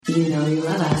You know you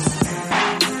love us.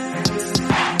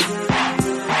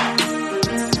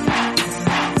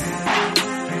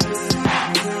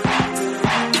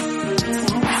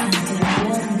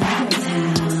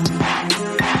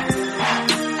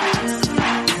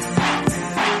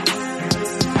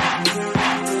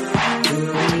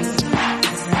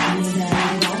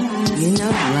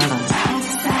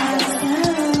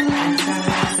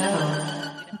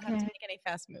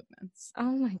 Fast movements.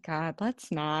 Oh my God,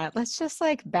 let's not. Let's just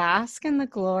like bask in the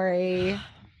glory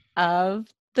of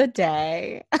the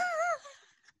day.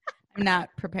 I'm not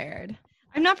prepared.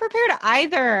 I'm not prepared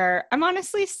either. I'm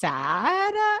honestly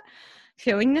sad,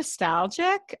 feeling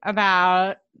nostalgic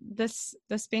about this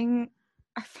being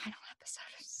our final episode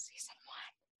of season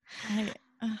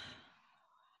 1.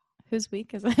 Whose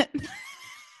week is it?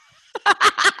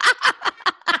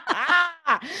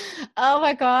 Oh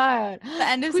my God. The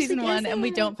end of season 1 and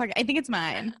we don't fucking, I think it's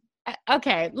mine.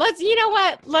 Okay,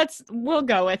 we'll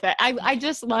go with it. I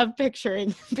just love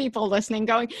picturing people listening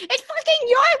going, it's fucking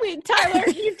your week, Tyler,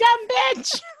 you dumb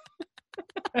bitch.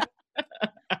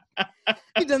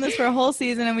 We've done this for a whole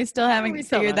season and we still haven't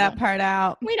figured that part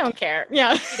out. We don't care.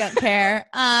 Yeah. We don't care.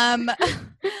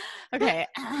 Okay.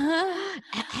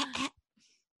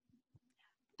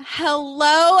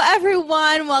 Hello,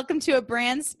 everyone. Welcome to a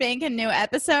brand spanking new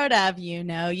episode of You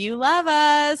Know You Love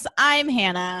Us. I'm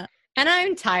Hannah. And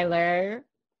I'm Tyler.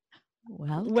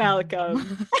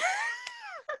 Welcome.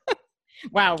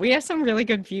 Wow, we have some really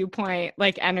good viewpoint,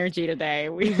 like, energy today.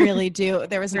 We really do.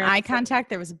 There was an eye contact.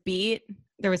 There was a beat.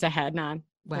 There was a head nod.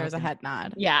 There was a head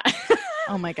nod. Yeah.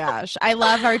 Oh my gosh. I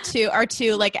love our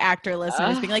two like actor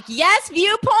listeners being like, yes,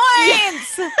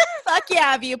 viewpoints. Yeah. Fuck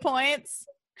yeah, viewpoints.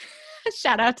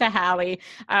 Shout out to Hallie,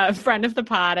 a friend of the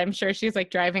pod. I'm sure she's like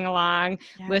driving along,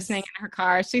 listening in her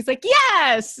car. She's like,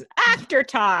 yes, actor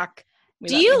talk.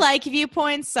 Do you like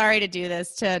viewpoints? Sorry to do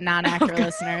this to non-actor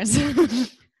listeners.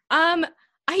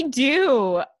 I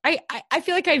do. I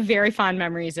feel like I have very fond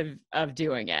memories of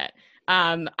doing it.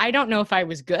 I don't know if I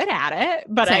was good at it,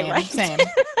 but I liked it.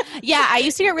 Yeah, I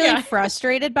used to get really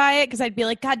frustrated by it because I'd be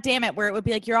like, God damn it, where it would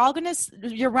be like, you're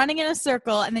running in a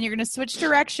circle and then you're going to switch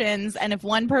directions. And if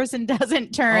one person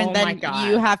doesn't turn, then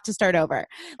you have to start over.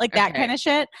 Like that kind of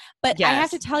shit. But I have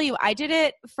to tell you, I did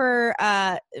it for,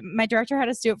 my director had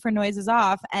us do it for Noises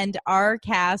Off and our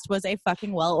cast was a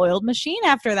fucking well-oiled machine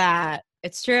after that.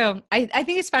 It's true. I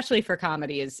think especially for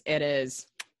comedies, it is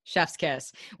chef's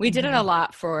kiss. We did it a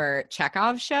lot for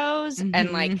Chekhov shows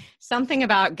and like something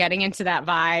about getting into that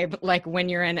vibe, like when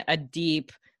you're in a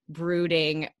deep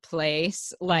brooding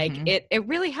place, like it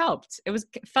really helped. It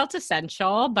felt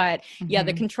essential, but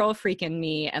the control freak in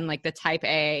me and like the type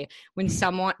A, when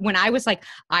I was like,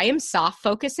 I am soft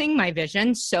focusing my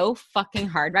vision so fucking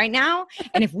hard right now.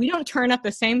 And if we don't turn up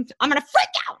the same, I'm going to freak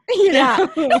out. You know? I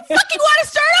don't fucking want to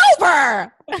start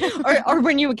over. or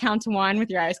when you would count to 1 with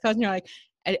your eyes closed and you're like,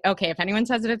 okay, if anyone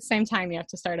says it at the same time, you have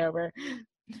to start over.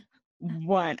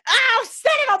 1. Oh,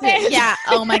 set it up. Yeah.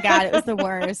 Oh my God. It was the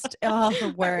worst. Oh, the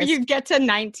worst. You get to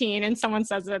 19 and someone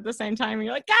says it at the same time and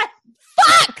you're like, God,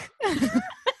 fuck.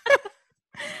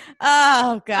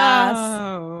 Oh, gosh.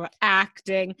 Oh,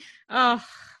 acting. Oh,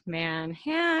 man.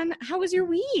 Han, how was your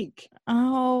week?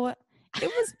 Oh,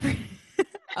 it was pretty...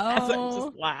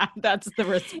 Just laugh. That's the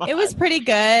response. It was pretty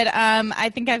good. I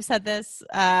think I've said this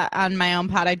on my own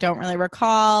pod. I don't really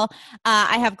recall.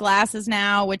 I have glasses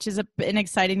now, which is an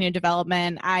exciting new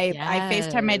development. I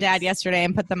FaceTimed my dad yesterday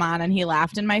and put them on, and he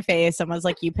laughed in my face and was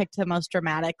like, "You picked the most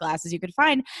dramatic glasses you could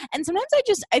find." And sometimes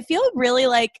I feel really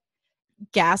like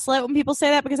gaslit when people say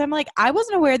that because I'm like, I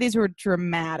wasn't aware these were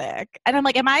dramatic, and I'm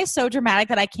like, am I so dramatic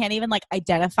that I can't even like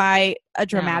identify a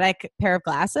dramatic pair of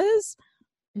glasses?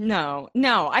 No.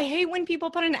 I hate when people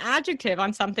put an adjective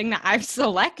on something that I've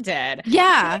selected.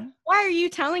 Yeah. Like, why are you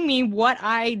telling me what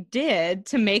I did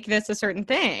to make this a certain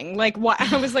thing? Like, what?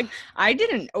 I was like, I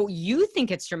didn't. Oh, you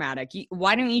think it's dramatic.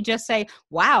 Why don't you just say,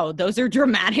 wow, those are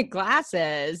dramatic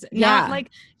glasses? Not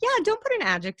like, don't put an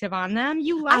adjective on them.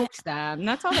 You liked them.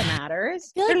 That's all that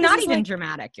matters. They're not even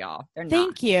dramatic, y'all. They're not.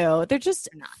 Thank you. They're just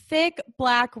thick,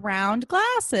 black, round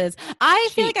glasses. I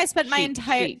feel like I spent my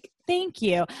entire... Thank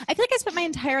you. I feel like I spent my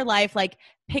entire life like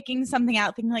picking something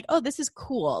out, thinking like, oh, this is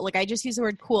cool. Like I just use the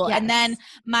word cool. Yes. And then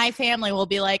my family will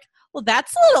be like, well,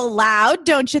 that's a little loud,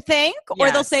 don't you think? Yes.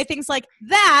 Or they'll say things like,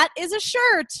 that is a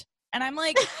shirt. And I'm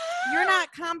like, you're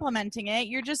not complimenting it.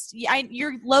 You're just,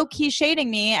 you're low key shading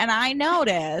me. And I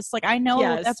notice, like, I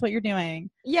know that's what you're doing.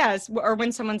 Yes. Or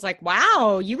when someone's like,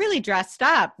 wow, you really dressed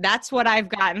up. That's what I've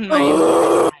gotten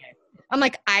my I'm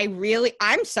like,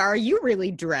 I'm sorry, you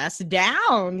really dressed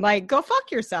down. Like, go fuck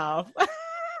yourself.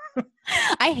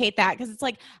 I hate that because it's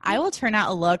like I will turn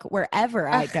out a look wherever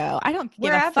I go. I don't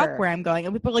give a fuck where I'm going.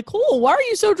 And people are like, cool, why are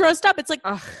you so dressed up? It's like,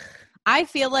 I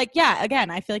feel like,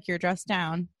 I feel like you're dressed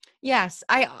down. Yes,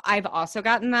 I've also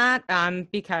gotten that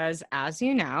because, as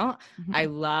you know, I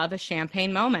love a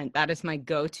champagne moment. That is my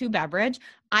go-to beverage.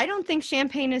 I don't think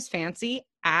champagne is fancy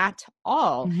at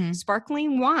all.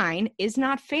 Sparkling wine is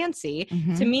not fancy.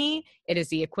 To me, it is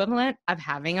the equivalent of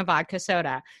having a vodka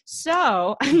soda.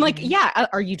 So I'm like,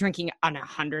 are you drinking on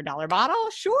 $100 bottle?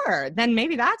 Sure. Then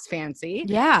maybe that's fancy.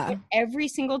 Yeah. But every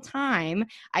single time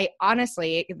I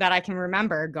honestly, that I can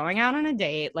remember going out on a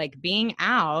date, like being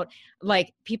out,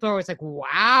 like people are always like,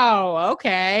 wow,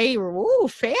 okay. Ooh,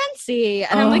 fancy.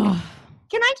 And I'm like,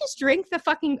 can I just drink the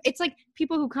fucking, it's like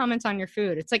people who comment on your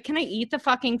food. It's like, can I eat the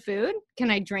fucking food? Can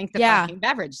I drink the fucking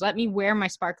beverage? Let me wear my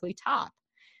sparkly top.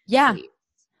 Yeah. Please.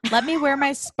 Let me wear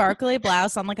my sparkly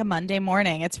blouse on like a Monday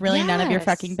morning. It's really none of your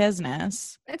fucking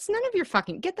business. It's none of your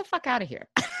fucking, get the fuck out of here.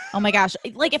 Oh my gosh.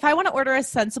 Like if I want to order a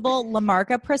sensible La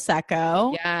Marca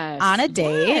Prosecco on a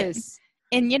date.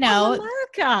 And, you know,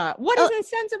 Marca. What is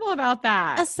insensible about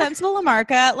that? A sensible La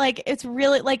Marca, like, it's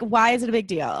really, like, why is it a big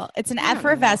deal? It's an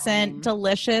effervescent,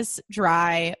 delicious,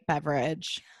 dry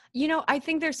beverage. You know, I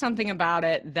think there's something about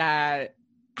it that,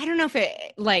 I don't know if it,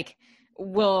 like,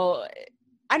 will,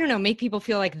 I don't know, make people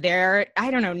feel like they're, I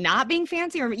don't know, not being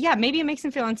fancy, or maybe it makes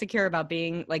them feel insecure about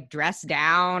being, like, dressed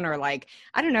down, or, like,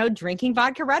 I don't know, drinking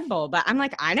vodka Red Bull. But I'm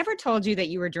like, I never told you that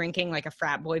you were drinking, like, a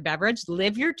frat boy beverage.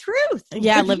 Live your truth.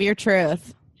 Yeah, live your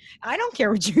truth. I don't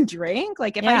care what you drink.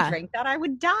 Like, if I drank that, I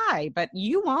would die, but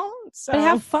you won't. So. But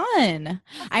have fun.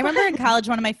 I remember in college,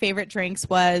 one of my favorite drinks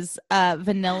was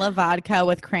vanilla vodka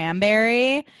with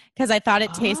cranberry because I thought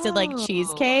it tasted like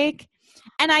cheesecake.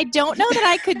 And I don't know that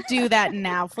I could do that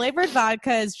now. Flavored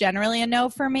vodka is generally a no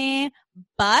for me.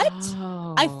 But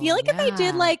I feel like if I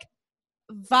did like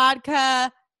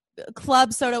vodka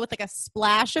club soda with like a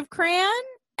splash of cran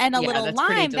and a little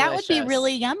lime, that would be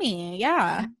really yummy.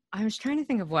 Yeah. I was trying to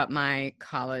think of what my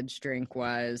college drink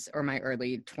was, or my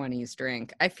early 20s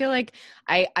drink. I feel like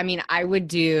I mean, I would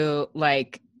do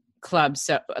like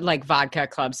like vodka,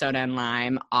 club soda, and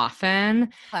lime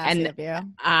often. Classy of you.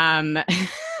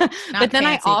 But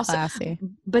then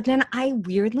but then I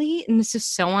weirdly, and this is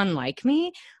so unlike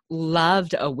me,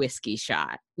 loved a whiskey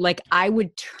shot. Like I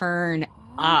would turn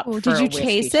up. Did you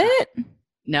chase it?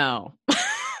 No.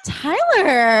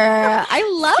 Tyler, I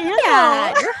love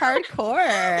that. You're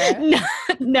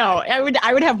hardcore. No,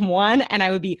 I would have one and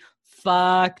I would be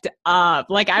fucked up.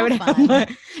 Like I would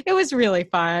have, it was really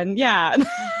fun. Yeah.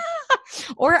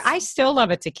 Or I still love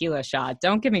a tequila shot.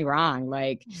 Don't get me wrong.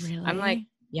 Like, really? I'm like,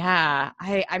 yeah,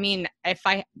 I mean, if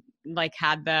I like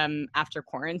had them after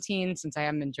quarantine, since I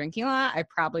haven't been drinking a lot, I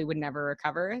probably would never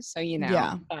recover. So, you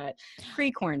know, but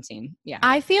pre-quarantine. Yeah.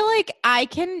 I feel like I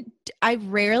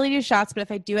rarely do shots, but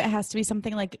if I do, it has to be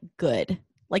something like good.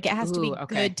 Like it has to be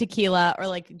good tequila or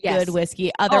like good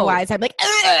whiskey. Otherwise, I'm like,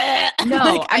 no,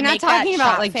 like, I'm not talking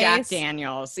about like face. Jack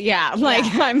Daniels. Yeah. Like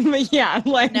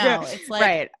like, no, it's like,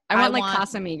 right. I want like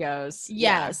Casamigos.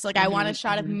 Yes. Like I want a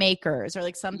shot of Makers or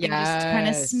like something just kind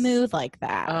of smooth like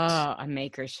that. Oh, a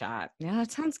Maker shot. Yeah,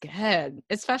 that sounds good.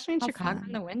 Especially in Chicago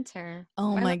in the winter.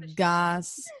 Oh my gosh.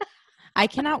 I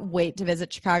cannot wait to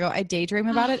visit Chicago. I daydream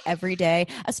about it every day.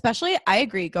 Especially, I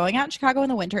agree, going out in Chicago in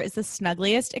the winter is the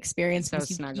snuggliest experience. So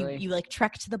snuggly. You like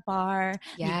trek to the bar,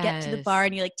 you get to the bar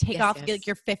and you like take off like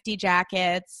your 50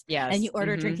 jackets and you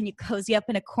order a drink and you cozy up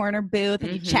in a corner booth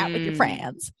and you chat with your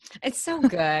friends. It's so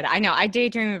good. I know. I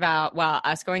daydream about,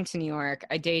 us going to New York.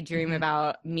 I daydream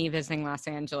about me visiting Los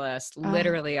Angeles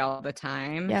literally all the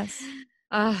time. Yes.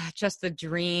 Just the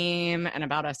dream, and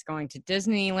about us going to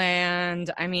Disneyland.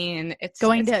 I mean, it's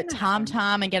going to Tom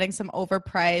Tom and getting some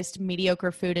overpriced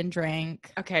mediocre food and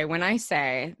drink. Okay, when I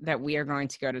say that we are going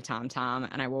to go to Tom Tom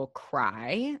and I will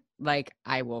cry, like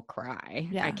I will cry.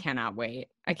 Yeah. I cannot wait.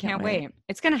 I can't wait.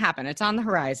 It's going to happen. It's on the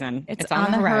horizon. It's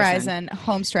on the horizon.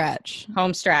 Home stretch.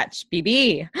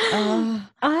 BB.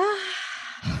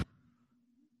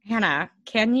 Hannah,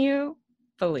 can you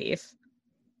believe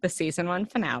the season 1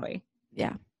 finale?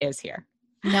 Yeah. Is here.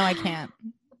 No, I can't.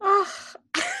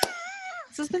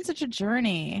 This has been such a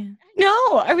journey.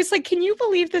 No, I was like, can you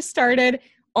believe this started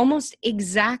almost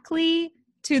exactly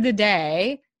to the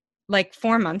day, like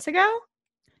 4 months ago?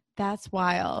 That's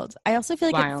wild. I also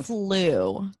feel like it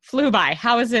flew by.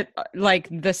 How is it like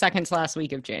the second to last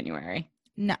week of January?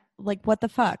 No, like what the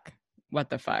fuck? What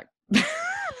the fuck?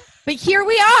 But here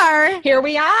we are.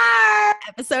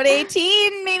 Episode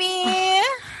 18, maybe.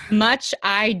 Much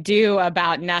I do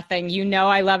about nothing. You know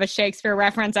I love a Shakespeare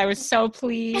reference. I was so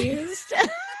pleased.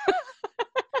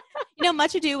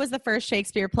 Much Ado was the first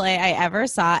Shakespeare play I ever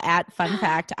saw at, fun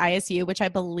fact, ISU, which I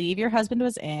believe your husband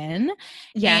was in.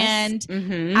 Yes.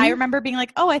 And I remember being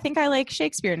like, oh, I think I like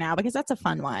Shakespeare now because that's a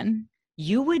fun one.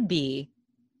 You would be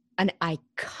an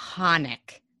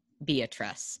iconic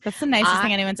Beatrice. That's the nicest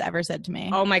thing anyone's ever said to me.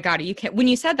 Oh my God. When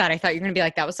you said that, I thought you were going to be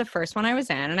like, that was the first one I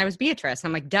was in and I was Beatrice. And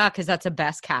I'm like, duh, because that's the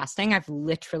best casting I've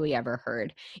literally ever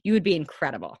heard. You would be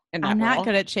incrable in that I'm not role.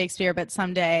 good at Shakespeare, but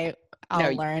someday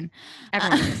I'll learn.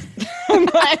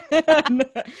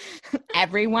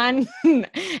 Everyone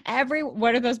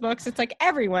what are those books? It's like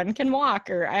everyone can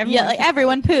walk or like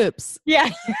everyone poops.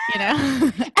 Yeah. You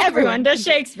know, everyone does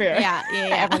Shakespeare. Yeah.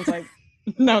 Everyone's like,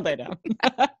 no, they don't.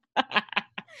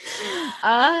 Okay.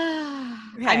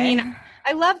 I mean,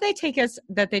 I love they take us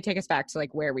back to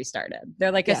like where we started.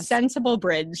 They're like a sensible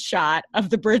bridge shot of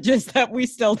the bridges that we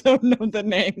still don't know the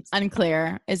names.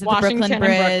 Unclear. Is it Washington the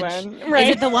Brooklyn Bridge? Brooklyn, right?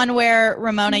 Is it the one where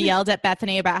Ramona yelled at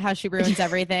Bethany about how she ruins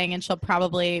everything and she'll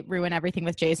probably ruin everything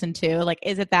with Jason too? Like,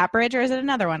 is it that bridge or is it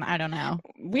another one? I don't know.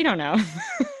 We don't know.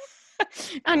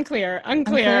 Unclear. And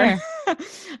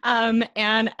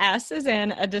S is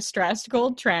in a distressed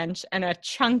gold trench and a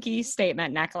chunky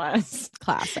statement necklace.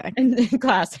 Classic.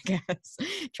 Classic S.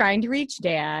 Trying to reach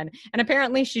Dan. And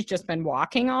apparently she's just been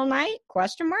walking all night? ?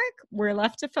 We're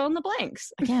left to fill in the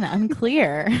blanks. Again,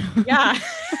 unclear. Yeah.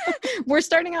 We're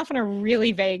starting off on a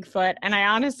really vague foot. And I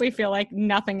honestly feel like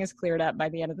nothing is cleared up by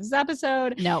the end of this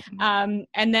episode. Nope.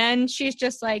 And then she's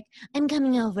just like, I'm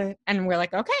coming over. And we're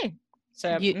like, okay.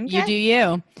 So you do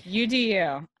you. You do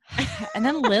you. And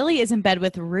then Lily is in bed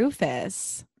with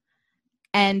Rufus.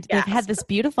 And they've had this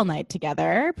beautiful night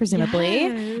together, presumably.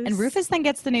 Yes. And Rufus then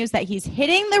gets the news that he's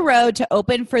hitting the road to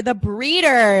open for the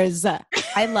Breeders.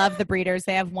 I love the Breeders.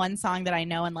 They have one song that I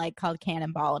know and like called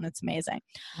Cannonball, and it's amazing.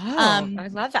 Oh, I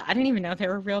love that. I didn't even know they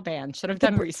were a real band. Should have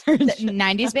done research. The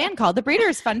 90s band called the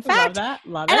Breeders. Fun fact.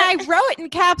 Love it. And I wrote in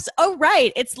caps, oh,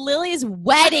 right, it's Lily's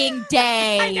wedding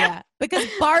day. Because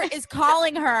Bart is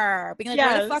calling her, being like,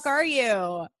 where the fuck are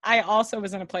you? I also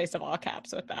was in a place of all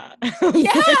caps with that.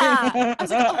 Yeah. I was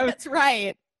like, oh, that's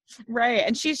right. Right.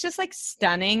 And she's just like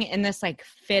stunning in this like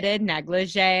fitted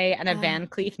negligee and a Van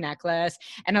Cleef necklace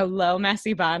and a low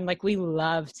messy bun. Like we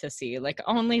love to see, like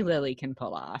only Lily can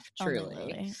pull off.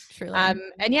 Truly.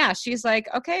 And yeah, she's like,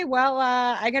 okay, well,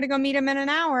 I got to go meet him in an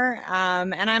hour.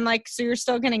 And I'm like, so you're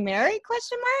still getting married? ?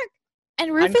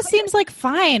 And Rufus seems like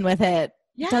fine with it.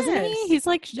 Yes. Doesn't he? He's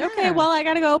like, okay, well, I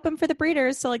got to go open for the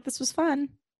Breeders. So like, this was fun.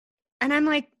 And I'm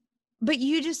like, but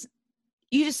you just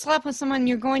slept with someone,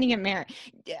 you're going to get married.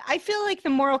 I feel like the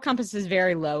moral compass is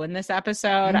very low in this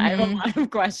episode. I have a lot of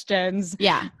questions.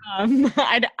 Yeah.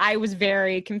 I was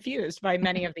very confused by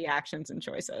many of the actions and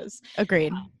choices.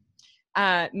 Agreed.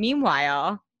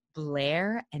 Meanwhile,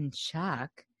 Blair and Chuck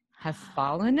have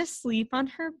fallen asleep on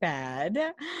her bed.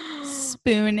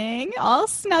 Spooning, all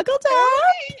snuggled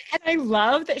up. And I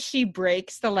love that she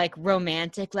breaks the like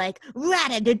romantic, like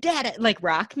rat-a-da-da-da, like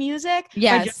rock music.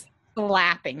 Yes. By just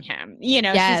slapping him. You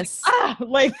know, yes. She's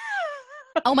like,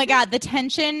 oh my God, the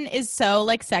tension is so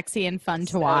like sexy and fun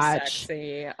to watch.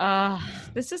 Sexy.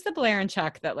 This is the Blair and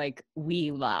Chuck that like we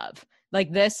love.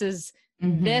 Like this is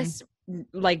this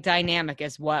like dynamic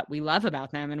is what we love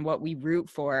about them and what we root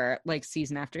for like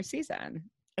season after season.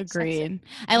 Agreed.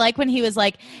 I like when he was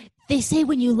like, they say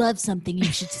when you love something, you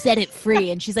should set it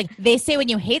free. And she's like, they say when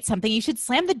you hate something, you should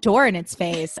slam the door in its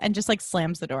face, and just like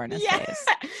slams the door in his face.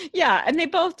 Yeah. And they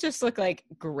both just look like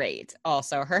great.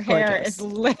 Also, her hair is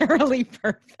literally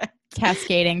perfect.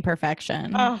 Cascading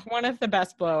perfection. Oh, one of the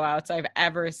best blowouts I've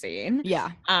ever seen.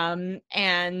 Yeah. And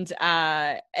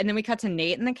then we cut to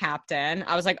Nate and the captain.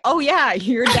 I was like, oh yeah,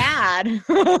 your dad.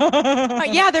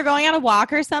 Yeah, they're going on a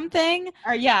walk or something.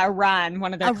 Or yeah, a run.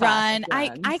 One of their runs.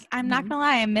 I'm not gonna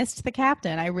lie, I missed the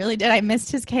captain. I really did. I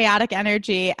missed his chaotic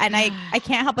energy, and I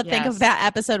can't help but think of that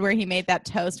episode where he made that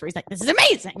toast where he's like, "This is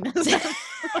amazing."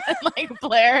 Like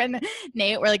Blair and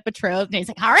Nate were like betrothed, and he's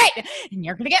like, "All right, and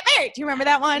you're gonna get married." Do you remember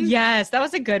that one? Yes, that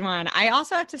was a good one. I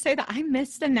also have to say that I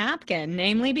missed the napkin,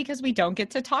 namely because we don't get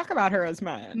to talk about her as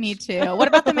much. Me too. What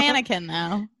about the mannequin,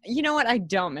 though? You know what? I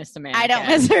don't miss the mannequin. I don't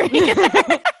miss her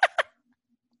either.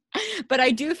 But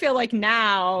I do feel like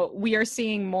now we are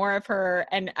seeing more of her.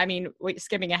 And I mean,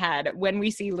 skipping ahead, when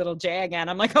we see little Jay again,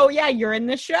 I'm like, oh yeah, you're in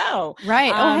the show.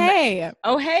 Right.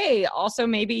 Oh, hey. Also,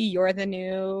 maybe you're the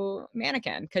new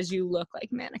mannequin because you look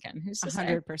like mannequin. Who's to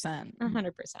 100%.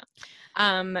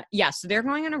 100%. Yeah. So they're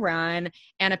going on a run,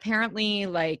 and apparently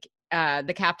like,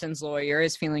 the captain's lawyer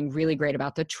is feeling really great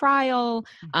about the trial.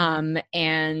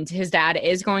 And his dad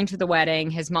is going to the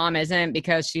wedding. His mom isn't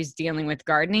because she's dealing with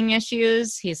gardening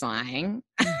issues. He's lying.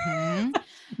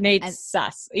 Nate's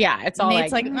sus. Yeah, it's all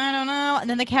Nate's like, I don't know. And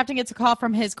then the captain gets a call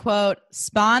from his quote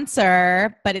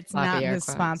sponsor, but it's not his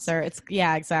sponsor. It's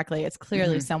exactly. It's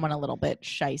clearly someone a little bit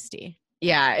shisty.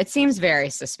 Yeah, it seems very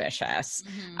suspicious.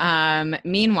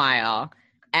 Meanwhile,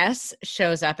 S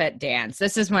shows up at dance.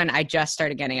 This is when I just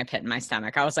started getting a pit in my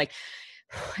stomach. I was like,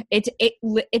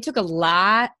 it took a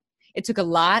lot. It took a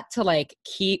lot to like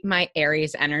keep my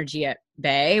Aries energy at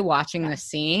bay watching the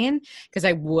scene, because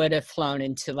I would have flown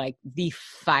into like the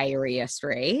fieriest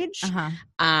rage.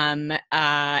 And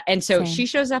so she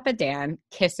shows up at Dan,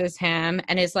 kisses him,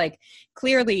 and is like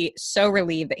clearly so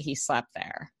relieved that he slept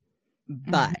there.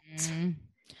 But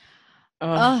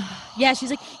yeah, she's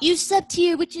like, you slept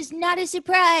here, which is not a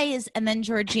surprise. And then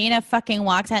Georgina fucking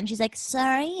walks out and she's like,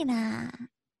 Serena.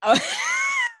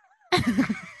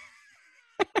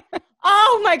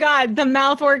 Oh my God, the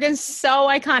mouth organ's so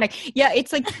iconic. Yeah,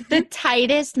 it's like the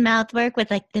tightest mouth work with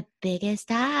like the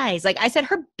biggest eyes. Like I said,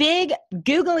 her big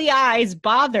googly eyes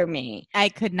bother me. I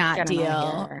could not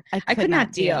deal. I could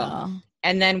not deal.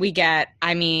 And then we get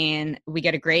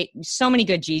so many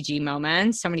good Gigi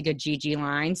moments, so many good Gigi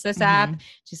lines this app.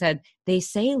 She said, they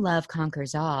say love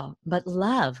conquers all, but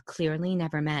love clearly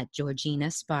never met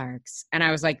Georgina Sparks. And I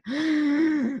was like,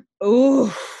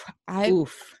 oof.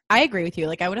 I agree with you.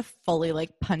 Like I would have fully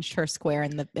like punched her square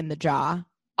in the jaw.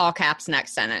 All caps,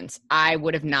 next sentence. I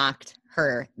would have knocked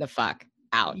her the fuck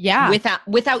out. Yeah.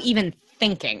 Without even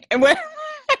thinking.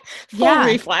 Full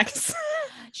reflex.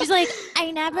 She's like,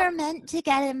 I never meant to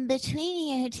get in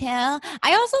between you two.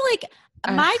 I also like,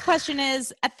 my question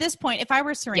is, at this point, if I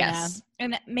were Serena,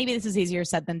 and maybe this is easier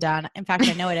said than done. In fact,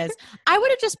 I know it is. I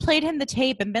would have just played him the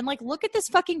tape and been like, look at this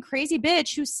fucking crazy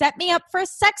bitch who set me up for a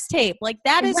sex tape. Like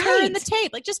that is her in the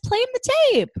tape. Like just play him the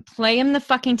tape. Play him the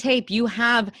fucking tape. You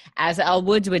have, as Elle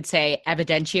Woods would say,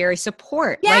 evidentiary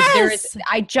support. Yes. Like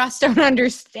I just don't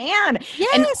understand.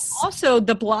 Yes. And also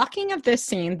the blocking of this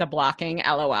scene, the blocking,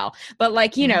 LOL. But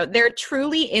like, you know, they're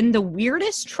truly in the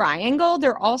weirdest triangle.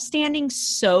 They're all standing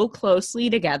so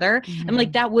closely together. And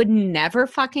like that would never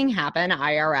fucking happen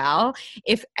IRL.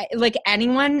 If like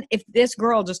anyone, if this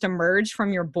girl just emerged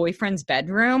from your boyfriend's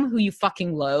bedroom who you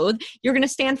fucking loathe, you're going to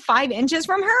stand 5 inches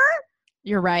from her?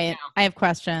 You're right. Yeah. I have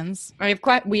questions.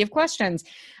 We have questions.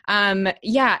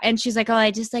 Yeah. And she's like, oh,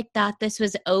 I just like thought this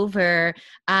was over.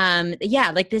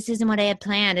 Yeah. Like this isn't what I had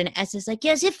planned. And S is like,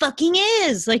 yes, it fucking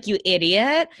is. Like, you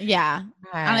idiot. Yeah.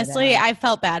 Honestly, I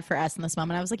felt bad for S in this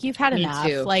moment. I was like, you've had enough.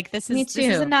 Too. Like this is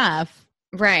enough.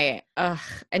 Right. Ugh.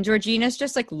 And Georgina's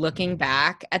just like looking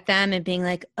back at them and being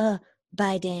like,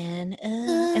 bye, Dan.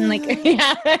 And like,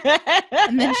 yeah.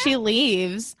 And then she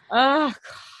leaves. Oh, God.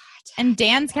 And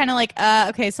Dan's kind of like,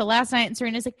 okay, so last night, and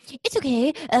Serena's like, it's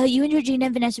okay. You and Georgina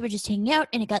and Vanessa were just hanging out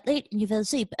and it got late and you fell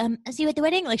asleep. I'll see you at the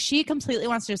wedding. Like she completely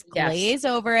wants to just glaze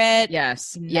over it.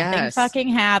 Yes. Nothing fucking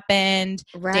happened.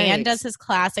 Right. Dan does his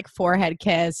classic forehead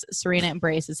kiss. Serena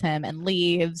embraces him and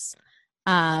leaves.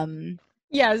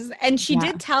 Yes. And she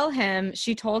did tell him,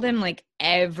 she told him like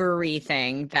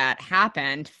everything that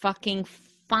happened fucking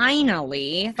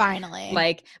finally.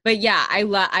 Like, but yeah, I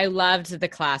loved the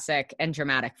classic and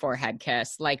dramatic forehead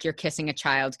kiss. Like you're kissing a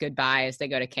child goodbye as they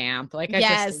go to camp. Like,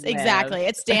 exactly.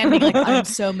 It's Dan being like, I'm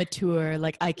so mature.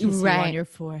 Like I kiss you on your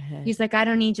forehead. He's like, I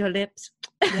don't need your lips.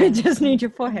 I just need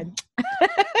your forehead.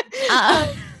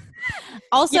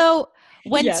 Also,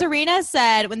 when Serena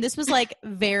said, when this was like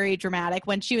very dramatic,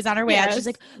 when she was on her way out, she's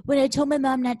like, when I told my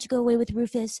mom not to go away with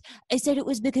Rufus, I said it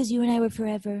was because you and I were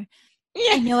forever.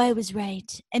 I know I was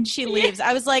right. And she leaves.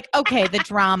 I was like, okay, the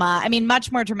drama. I mean, much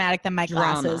more dramatic than my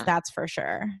glasses, that's for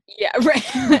sure. Yeah,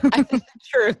 right.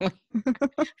 Truly.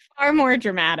 Far more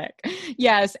dramatic.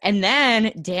 Yes. And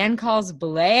then Dan calls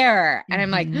Blair. And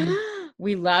I'm like,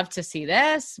 we love to see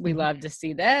this. We love to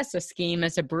see this. A scheme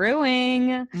is a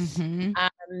brewing.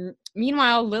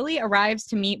 Meanwhile, Lily arrives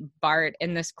to meet Bart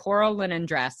in this coral linen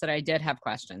dress that I did have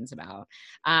questions about.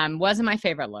 Wasn't my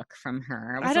favorite look from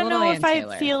her. I don't know if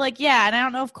I feel like, and I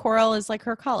don't know if coral is like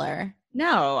her color.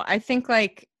 No, I think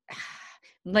like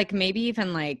maybe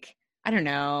even like, I don't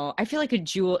know. I feel like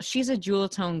she's a jewel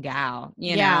tone gal,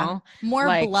 you know? More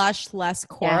like, blush, less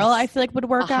coral, I feel like would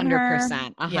work on her.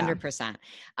 100%.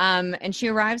 And she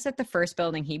arrives at the first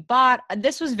building he bought.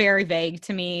 This was very vague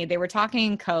to me. They were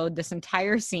talking in code this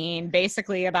entire scene,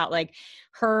 basically about like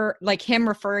her, like him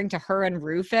referring to her and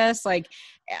Rufus. Like,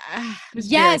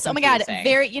 yes. Oh my God.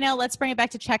 Very, let's bring it back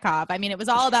to Chekhov. I mean, it was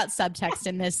all about subtext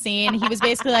in this scene. He was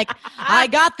basically like, I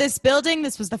got this building.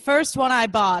 This was the first one I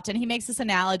bought. And he makes this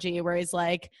analogy where he's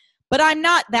like, but I'm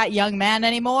not that young man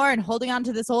anymore. And holding on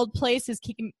to this old place is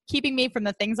keeping me from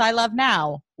the things I love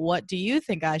now. what do you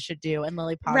think I should do? And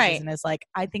Lily pauses and is like,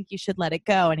 I think you should let it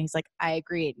go. And he's like, I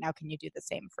agree. Now can you do the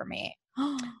same for me?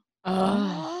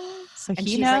 So and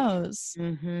he knows.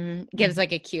 Like, gives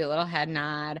like a cute little head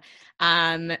nod.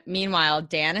 Meanwhile,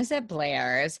 Dan is at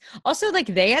Blair's. Also, like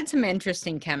they had some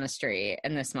interesting chemistry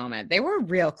in this moment. They were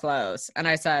real close. And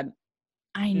I said,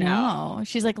 I know. No.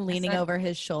 She's like leaning over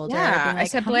his shoulder. Yeah. Like, I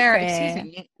said, Blair, excuse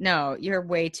me. No, you're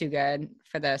way too good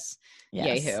for this.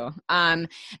 Yes. Yahoo.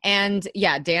 And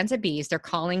yeah, Dan's at B's. They're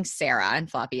calling Sarah in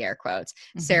floppy air quotes.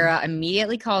 Sarah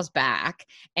immediately calls back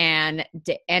and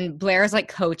Blair's like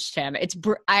coached him.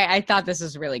 I thought this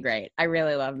was really great. I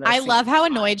really love this. I love how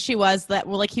annoyed she was that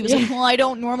like he was like, well, I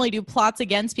don't normally do plots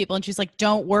against people. And she's like,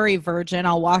 don't worry, virgin.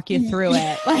 I'll walk you through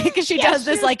it. Like she does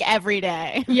this like every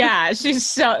day. Yeah. She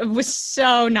was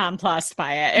so nonplussed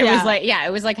by it.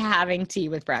 It was like having tea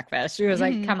with breakfast. She was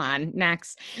like, come on,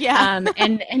 next. Yeah.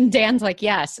 And Dan's like,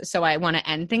 yes. So I want to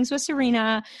end things with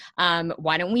Serena.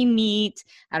 Why don't we meet?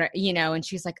 And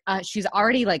she's like, she's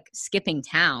already like skipping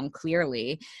town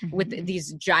clearly with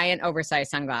these giant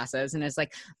oversized sunglasses and is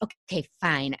like, okay,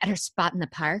 fine. At her spot in the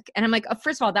park. And I'm like,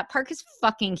 first of all, that park is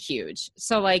fucking huge.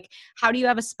 So like, how do you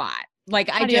have a spot? Like,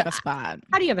 how do you have a spot?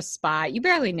 How do you have a spot? You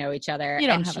barely know each other. You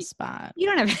don't have a spot. You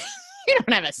don't have you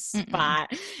don't have a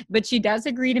spot. But she does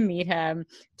agree to meet him,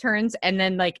 turns, and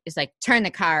then like is like, turn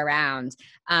the car around.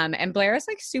 And Blair is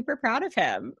like super proud of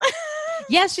him.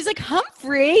 Yes, she's like,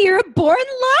 Humphrey, you're a born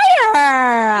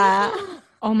liar.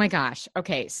 Oh my gosh.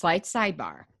 Okay, slight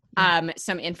sidebar.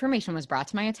 Some information was brought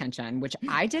to my attention, which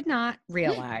I did not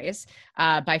realize,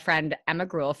 by friend Emma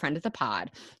Gruel, friend of the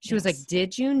pod. She was like,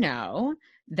 did you know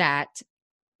that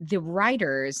the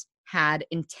writers had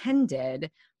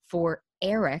intended for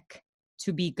Eric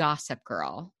to be Gossip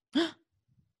Girl?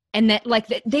 And that like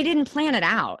they didn't plan it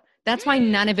out. That's why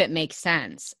none of it makes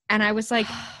sense. And I was like,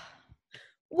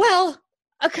 well,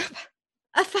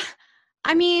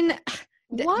 I mean,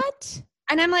 what?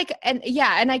 And I'm like, and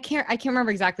I can't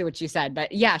remember exactly what she said,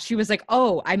 but yeah, she was like,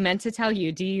 oh, I meant to tell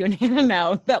you, do you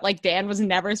know that like Dan was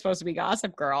never supposed to be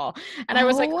Gossip Girl? And I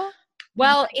was like,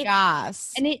 well, and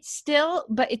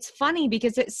but it's funny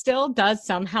because it still does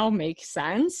somehow make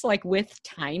sense, like with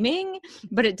timing,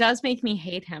 but it does make me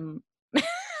hate him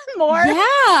more.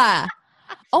 Yeah.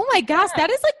 Oh my gosh, that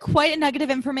is like quite a nugget of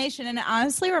information. And it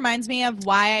honestly reminds me of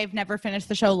why I've never finished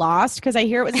the show Lost, because I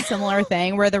hear it was a similar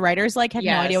thing where the writers like had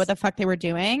no idea what the fuck they were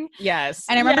doing. Yes.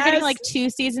 And I remember getting like 2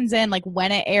 seasons in, like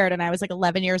when it aired, and I was like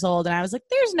 11 years old, and I was like,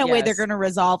 there's no way they're going to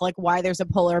resolve like why there's a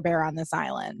polar bear on this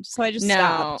island. So I just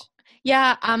stopped.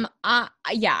 Yeah.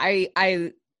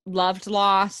 I loved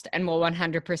Lost and will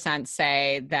 100%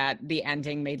 say that the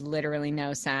ending made literally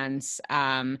no sense.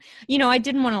 I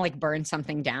didn't want to like burn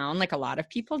something down like a lot of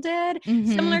people did,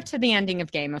 similar to the ending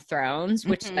of Game of Thrones,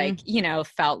 which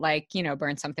felt like,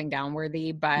 burn something down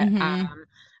worthy. But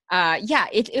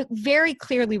it very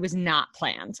clearly was not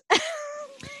planned.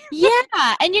 Yeah.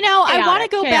 And, I want to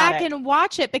go back and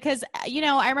watch it because,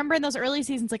 I remember in those early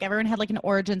seasons, like everyone had like an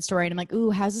origin story and I'm like, ooh,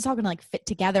 how's this all going to like fit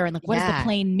together? And like, what does the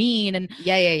plane mean? And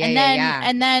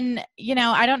and then,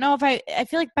 I don't know if I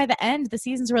feel like by the end, the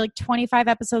seasons were like 25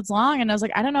 episodes long. And I was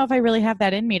like, I don't know if I really have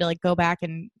that in me to like go back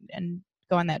and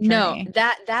go on that journey.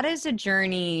 No, that is a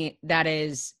journey that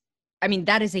is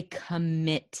a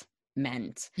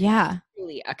commitment. Yeah.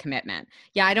 Really a commitment.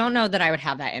 Yeah. I don't know that I would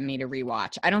have that in me to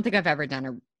rewatch. I don't think I've ever done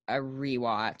a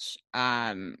rewatch.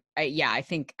 I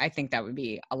think that would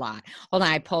be a lot. Hold on.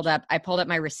 I pulled up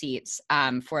my receipts,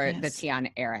 for the tea on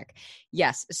Eric.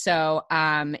 Yes. So,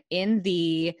 in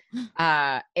the,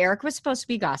 Eric was supposed to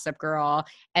be Gossip Girl.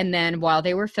 And then while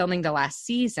they were filming the last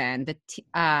season,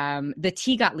 the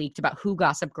tea got leaked about who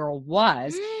Gossip Girl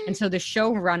was. And so the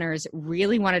showrunners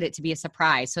really wanted it to be a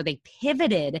surprise. So they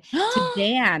pivoted to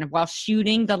Dan while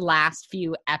shooting the last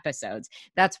few episodes.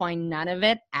 That's why none of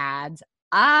it adds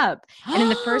up. And in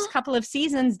the first couple of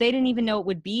seasons, they didn't even know it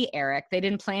would be Eric. They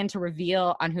didn't plan to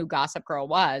reveal on who Gossip Girl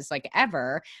was, like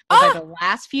ever. But by the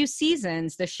last few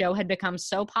seasons, the show had become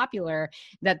so popular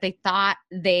that they thought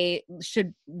they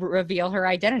should reveal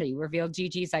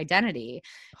Gigi's identity.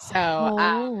 So,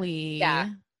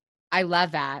 I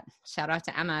love that. Shout out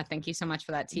to Emma. Thank you so much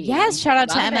for that tea. Yes, shout out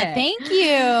to Emma. Thank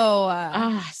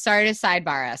you. Sorry to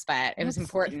sidebar us, but it was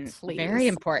important. Please. Very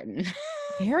important.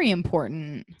 Very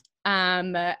important.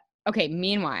 Okay,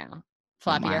 meanwhile,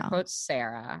 floppy air quotes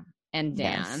Sarah and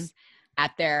Dan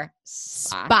at their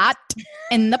spot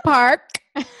in the park.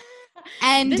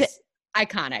 And this,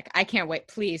 iconic. I can't wait.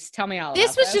 Please tell me all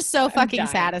this. About Was just so fucking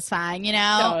satisfying,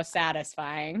 So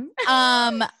satisfying.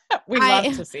 We love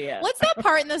to see it. What's that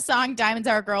part in the song Diamonds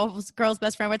Are a Girl's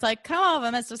Best Friend where it's like, come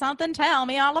over, Mr. Something, tell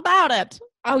me all about it.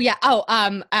 Oh yeah.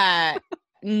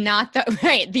 Not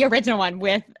the original one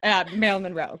with Marilyn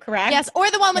Monroe, correct? Yes,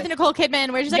 or the one with Nicole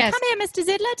Kidman where she's like, "Come here, Mr.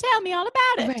 Zidler, tell me all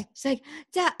about it." Right. It's like,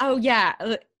 oh yeah,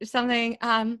 something.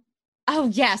 Oh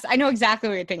yes, I know exactly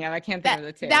what you're thinking of. I can't think of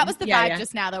the two. That was the vibe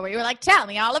just now, though, where you were like, "Tell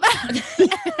me all about it."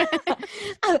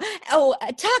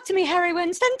 Talk to me, Harry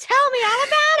Winston. Tell me all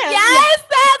about it. Yes,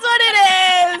 that's what it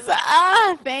is.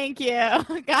 Oh, thank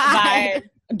you, God.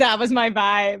 That was my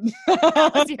vibe.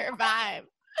 That was your vibe.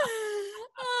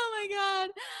 Oh my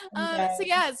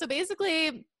God. So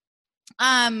basically,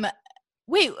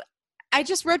 wait, I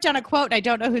just wrote down a quote. I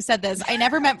don't know who said this. I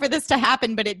never meant for this to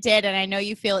happen, but it did. And I know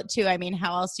you feel it too. I mean,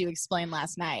 how else do you explain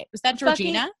last night? Was that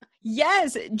Georgina?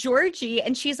 Yes, Georgie.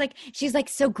 And she's like,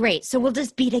 so great. So we'll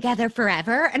just be together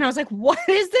forever. And I was like, what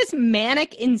is this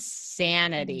manic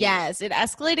insanity? Yes, it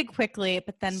escalated quickly,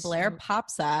 but then Blair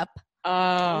pops up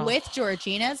with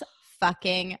Georgina's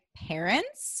fucking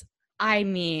parents. I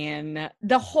mean,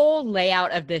 the whole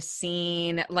layout of this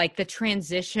scene, like the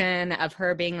transition of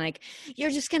her being like,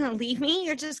 you're just going to leave me?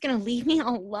 You're just going to leave me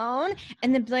alone?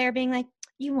 And then Blair being like,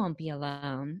 you won't be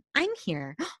alone. I'm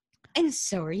here. And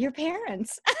so are your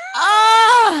parents.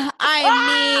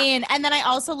 I mean, and then I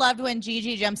also loved when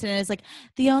Gigi jumps in and is like,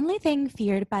 the only thing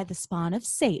feared by the spawn of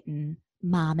Satan,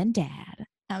 mom and dad.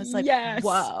 I was like, yes.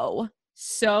 Whoa.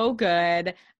 So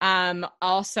good.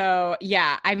 Also,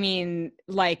 yeah, I mean,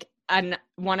 like,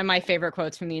 one of my favorite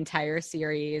quotes from the entire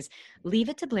series, leave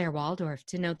it to Blair Waldorf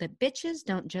to know that bitches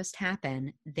don't just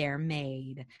happen, they're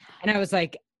made. And I was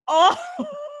like, oh,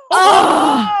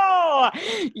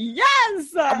 yes.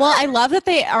 Well, I love that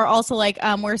they are also like,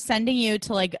 we're sending you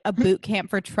to like a boot camp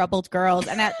for troubled girls.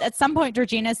 And at some point,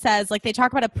 Georgina says, like, they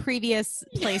talk about a previous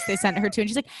place they sent her to. And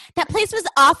she's like, that place was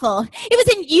awful. It was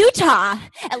in Utah.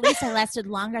 At least I lasted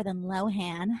longer than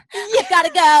Lohan. You've got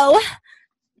to go.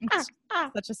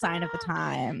 Such a sign of the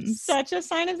times. Such a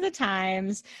sign of the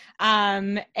times.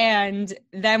 And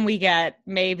then we get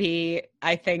maybe,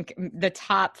 I think, the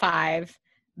top 5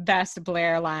 best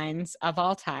Blair lines of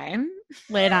all time.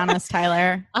 Lay it on us,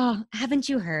 Tyler. Oh, haven't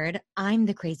you heard? I'm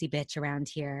the crazy bitch around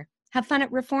here. Have fun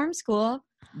at reform school.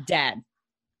 Dead.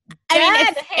 I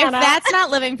mean, if that's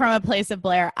not living from a place of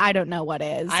Blair, I don't know what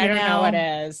is. I don't know what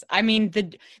is. I mean,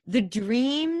 the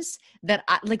dreams that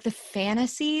like the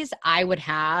fantasies I would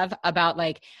have about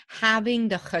like having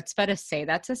the chutzpah to say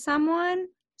that to someone.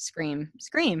 Scream.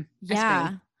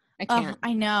 Yeah. I can't.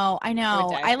 I know.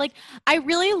 I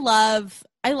really love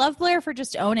Blair for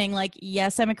just owning like,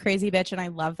 yes, I'm a crazy bitch and I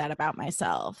love that about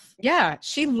myself. Yeah.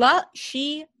 She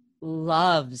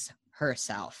loves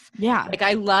herself. Yeah. Like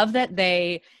I love that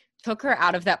they took her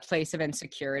out of that place of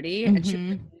insecurity and she was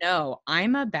like, no,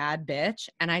 I'm a bad bitch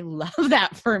and I love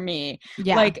that for me.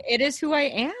 Yeah. Like it is who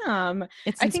I am.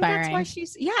 It's inspiring. I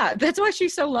think that's why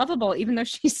she's so lovable, even though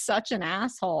she's such an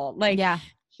asshole. Like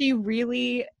she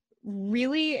really,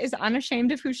 really is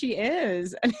unashamed of who she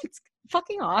is. And it's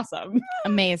fucking awesome.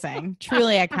 Amazing.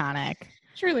 Truly iconic.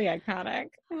 Truly iconic.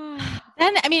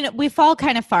 Then, I mean, we fall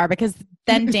kind of far because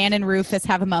then Dan and Rufus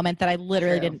have a moment that I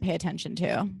literally didn't pay attention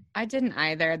to. I didn't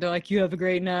either. They're like, you have a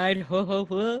great night. Ho, ho,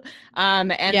 ho.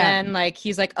 Then like,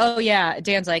 he's like, oh yeah.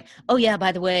 Dan's like, oh yeah,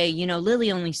 by the way, you know,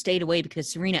 Lily only stayed away because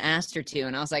Serena asked her to.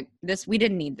 And I was like, we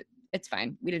didn't need it's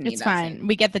fine. We didn't need that. It's fine. Scene.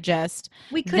 We get the gist.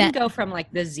 We couldn't go from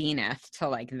like the zenith to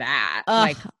like that.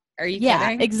 Like, are you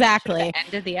kidding? Yeah, exactly. The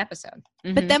end of the episode.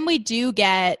 Mm-hmm. But then we do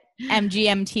get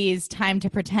MGMT's Time to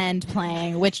Pretend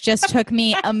playing, which just took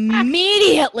me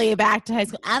immediately back to high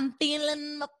school. I'm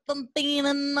feeling up, I'm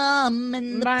feeling numb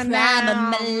in the prime of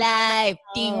my life.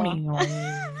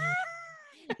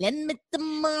 Let me the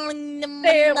morning,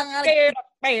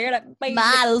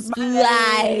 models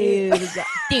flies.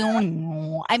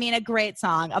 I mean, a great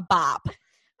song, a bop.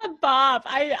 A bop.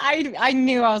 I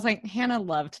knew. I was like, Hannah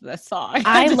loved this song.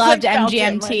 I loved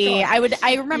MGMT.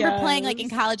 I remember playing like in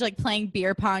college, like playing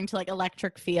beer pong to like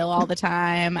Electric Feel all the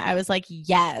time. I was like,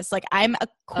 yes, like I'm a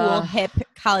cool hip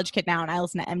college kid now, and I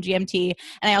listen to MGMT.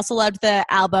 And I also loved the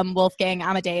album Wolfgang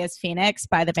Amadeus Phoenix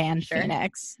by the band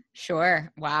Phoenix. Sure.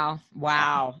 Wow.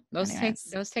 Those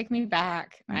take me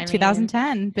back.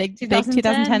 2010, big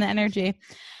 2010 energy.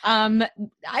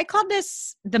 I called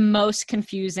this the most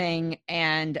confusing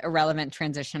and irrelevant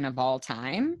transition of all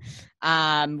time,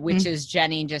 which is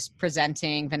Jenny just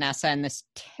presenting Vanessa in this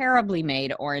terribly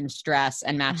made orange dress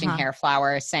and matching hair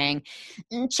flowers, saying,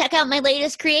 check out my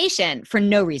latest creation, for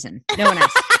no reason. No one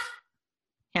asked.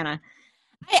 Hannah.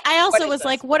 I also was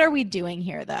like, what are we doing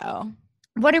here, though?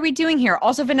 What are we doing here?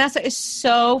 Also, Vanessa is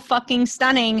so fucking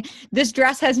stunning. This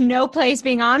dress has no place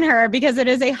being on her because it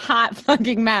is a hot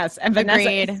fucking mess. And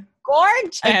Vanessa is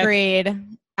gorgeous. Agreed.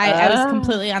 I was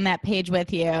completely on that page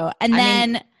with you. And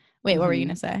then, wait, what were you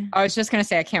going to say? I was just going to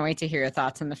say, I can't wait to hear your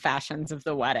thoughts on the fashions of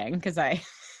the wedding because I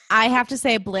have to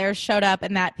say Blair showed up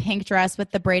in that pink dress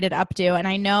with the braided updo. And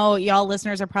I know y'all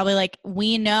listeners are probably like,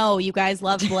 we know you guys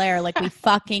love Blair. Like we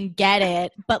fucking get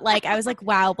it. But like, I was like,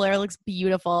 wow, Blair looks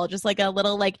beautiful. Just like a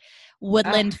little like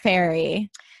woodland fairy.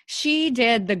 She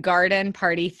did the garden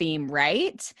party theme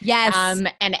right. Yes.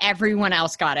 And everyone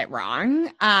else got it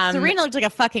wrong. Serena looked like a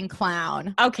fucking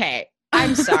clown. Okay.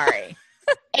 I'm sorry.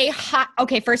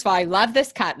 Okay, first of all, I love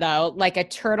this cut though. Like a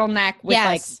turtleneck with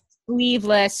like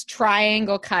sleeveless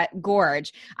triangle cut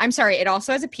gorge. I'm sorry. It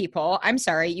also has a peephole. I'm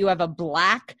sorry. You have a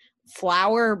black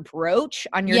flower brooch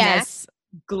on your neck.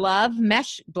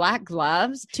 Black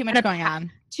gloves. Too much going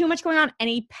on. Too much going on. And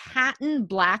a patent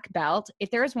black belt.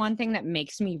 If there is one thing that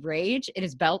makes me rage, it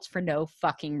is belts for no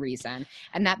fucking reason.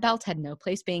 And that belt had no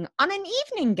place being on an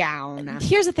evening gown.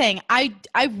 Here's the thing. I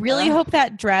really hope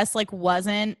that dress like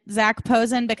wasn't Zach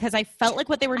Posen because I felt like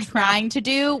what they were trying to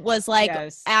do was like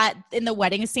in the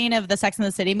wedding scene of the Sex and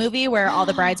the City movie where all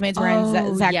the bridesmaids were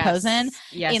in Zach Posen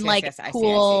in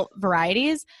cool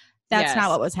varieties. That's not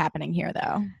what was happening here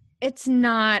though. It's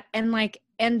not.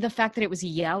 And the fact that it was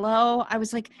yellow, I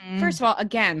was like, first of all,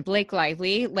 again, Blake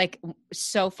Lively, like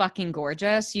so fucking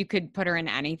gorgeous. You could put her in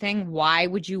anything. Why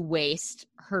would you waste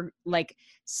her like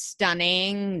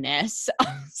stunningness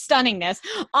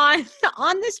on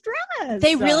this dress?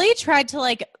 They really tried to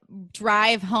like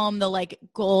drive home the like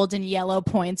gold and yellow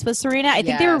points with Serena. I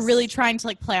think they were really trying to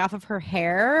like play off of her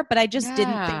hair, but I just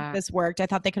didn't think this worked. I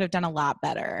thought they could have done a lot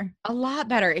better.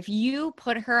 If you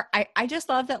put her, I just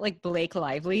love that like Blake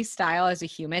Lively's style as a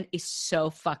human is so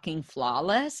fucking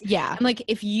flawless. Yeah. And like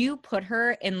if you put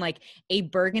her in like a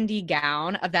burgundy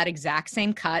gown of that exact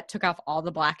same cut, took off all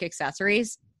the black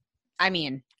accessories, I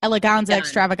mean, Eleganza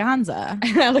extravaganza.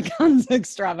 Eleganza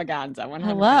extravaganza. 100%.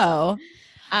 Hello.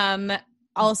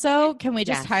 Also, can we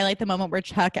just highlight the moment where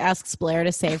Chuck asks Blair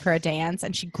to save her a dance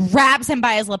and she grabs him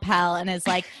by his lapel and is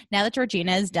like, now that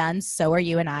Georgina is done, so are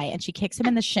you and I. And she kicks him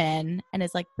in the shin and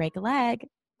is like, break a leg.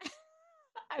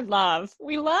 We love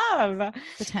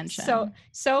the tension.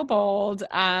 So bold.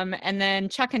 And then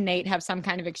Chuck and Nate have some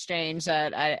kind of exchange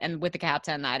and with the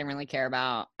captain that I didn't really care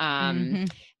about.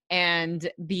 And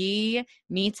B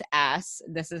meets S.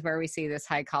 This is where we see this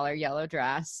high collar yellow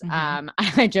dress.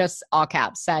 I just all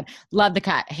caps said, love the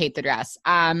cut, hate the dress.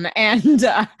 And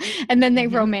then they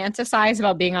romanticize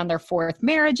about being on their fourth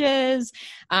marriages.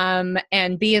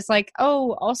 And B is like,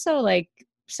 oh, also like,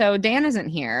 so Dan isn't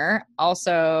here.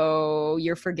 Also,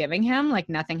 you're forgiving him like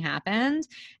nothing happened.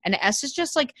 And S is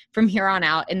just like from here on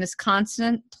out in this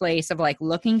constant place of like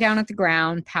looking down at the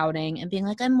ground, pouting and being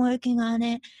like, I'm working on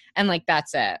it. And like,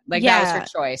 that's it. Like that was her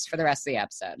choice for the rest of the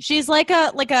episode. She's like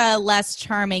a less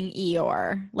charming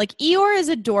Eeyore. Like Eeyore is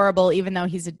adorable, even though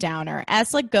he's a downer.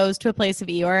 S like goes to a place of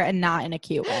Eeyore and not in a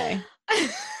cute way.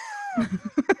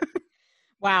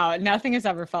 Wow, nothing has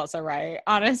ever felt so right.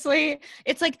 Honestly,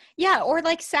 it's like, or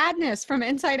like sadness from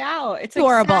Inside Out. It's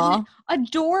adorable. Like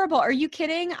adorable. Are you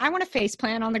kidding? I want to face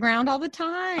plant on the ground all the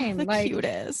time. The like,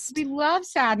 cutest. We love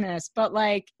sadness, but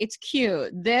like, it's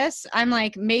cute. This, I'm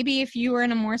like, maybe if you were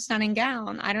in a more stunning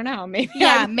gown, I don't know. Maybe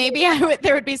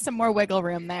there would be some more wiggle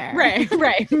room there. Right.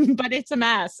 But it's a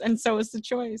mess. And so is the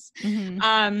choice.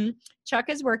 Chuck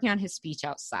is working on his speech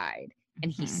outside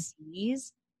and he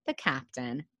sees the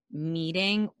captain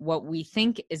meeting what we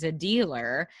think is a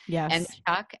dealer. Yes. And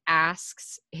Chuck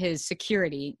asks his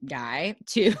security guy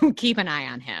to keep an eye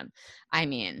on him. I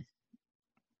mean,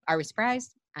 are we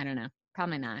surprised? I don't know.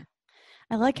 Probably not.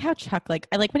 I like how Chuck, like,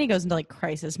 I like when he goes into like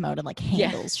crisis mode and like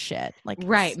handles shit. Like,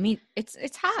 right.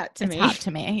 It's hot to me. It's hot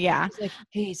to me. Yeah. He's like,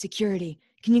 hey, security,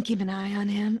 can you keep an eye on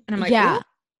him? And I'm like, yeah.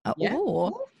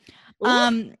 Ooh.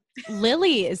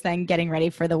 Lily is then getting ready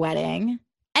for the wedding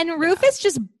and Rufus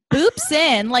just boops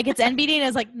in like it's NBD and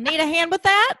is like, need a hand with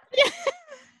that?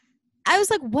 I was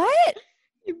like, what?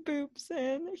 He boops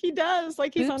in. He does.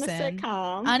 Like he's on a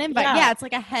sitcom. Uninvited. Yeah, it's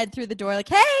like a head through the door like,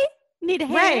 hey, need a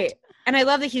hand. Right. And I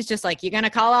love that he's just like, you going to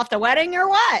call off the wedding or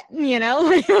what? You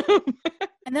know?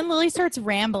 And then Lily starts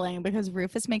rambling because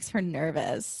Rufus makes her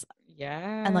nervous.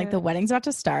 Yeah. And like the wedding's about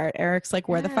to start. Eric's like,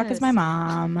 where the fuck is my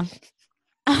mom?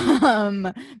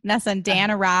 Nessa and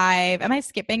Dan arrive. Am I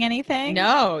skipping anything?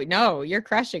 No, you're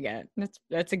crushing it.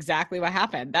 That's exactly what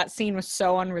happened. That scene was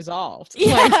so unresolved.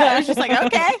 Yeah, I was just like,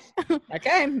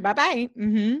 okay, bye.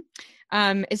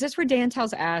 Is this where Dan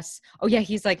tells us? Oh yeah,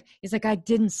 he's like, I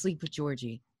didn't sleep with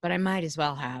Georgie, but I might as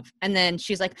well have. And then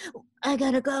she's like, I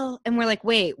gotta go, and we're like,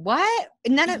 wait, what?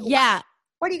 And then yeah,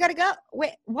 why do you gotta go?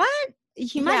 Wait, what?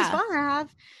 He might as well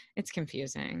have. It's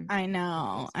confusing. I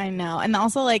know. And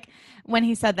also, like, when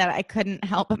he said that, I couldn't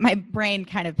help but my brain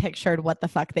kind of pictured what the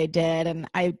fuck they did, and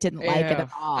I didn't like it at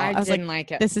all. I was didn't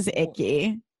like it. This is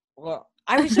icky. Well,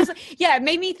 I was just it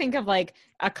made me think of like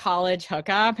a college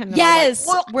hookup. And yes,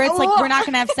 where it's like, we're not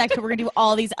going to have sex, but we're going to do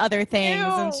all these other things. Ew,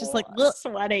 and it's just like,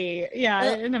 sweaty.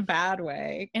 Yeah, in a bad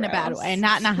way. In a bad way,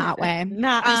 not in a hot way.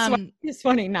 Not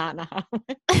sweaty, not in a hot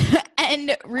way.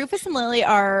 And Rufus and Lily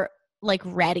are like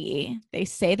ready. They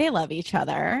say they love each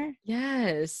other.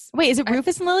 Yes. Wait, is it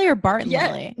Rufus and Lily or Bart and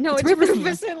Lily? No, it's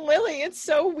Rufus and Lily. It's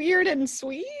so weird and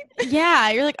sweet. Yeah,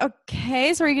 you're like,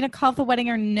 okay, so are you going to call off the wedding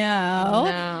or no?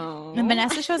 No. And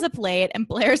Vanessa shows up late, and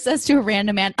Blair says to a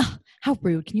random man, oh, how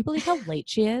rude. Can you believe how late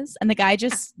she is? And the guy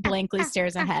just blankly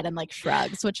stares ahead and like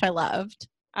shrugs, which I loved.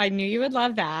 I knew you would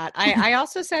love that. I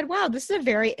also said, wow, this is a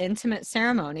very intimate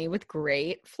ceremony with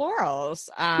great florals.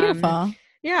 Beautiful.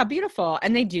 Yeah, beautiful.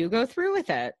 And they do go through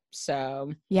with it.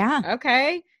 So yeah.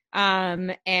 Okay.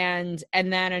 And then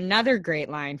another great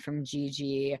line from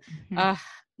Gigi.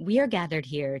 Mm-hmm. We are gathered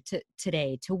here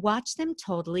today to watch them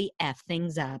totally F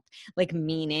things up. Like,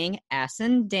 meaning S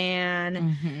and Dan.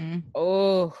 Mm-hmm.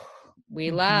 Oh,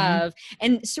 we love.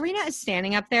 And Serena is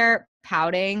standing up there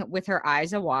pouting with her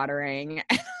eyes a-watering.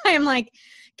 I am like,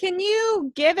 can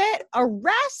you give it a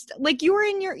rest? Like, you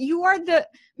are the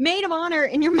maid of honor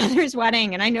in your mother's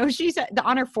wedding. And I know she's the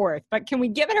honor fourth, but can we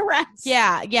give it a rest?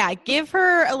 Yeah. Give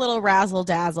her a little razzle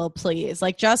dazzle, please.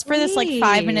 Like, just for this like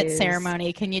 5-minute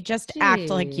ceremony, can you just act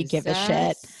like you give a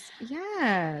shit?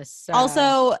 Yes.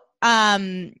 Also,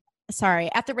 sorry,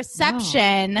 at the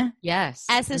reception, yes,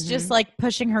 S is just like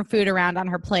pushing her food around on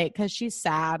her plate because she's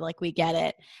sad. Like, we get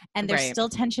it. And there's still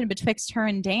tension betwixt her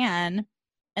and Dan.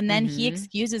 And then he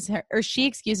excuses her, or she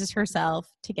excuses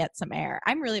herself to get some air.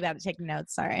 I'm really bad at taking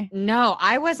notes. Sorry. No,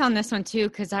 I was on this one too,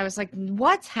 because I was like,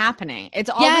 what's happening? It's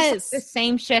all the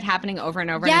same shit happening over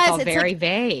and over. And it's all very like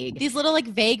vague. These little like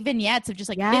vague vignettes of just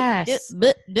like, yes. Yes.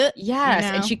 You know?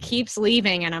 And she keeps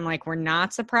leaving. And I'm like, we're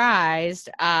not surprised.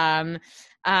 And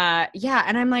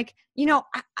I'm like,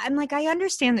 I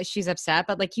understand that she's upset,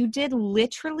 but like, you did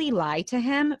literally lie to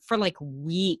him for like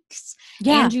weeks.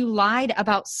 Yeah. And you lied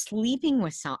about sleeping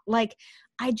with some, like,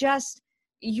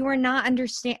 you are not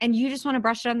understand, and you just want to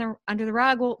brush it under the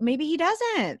rug. Well, maybe he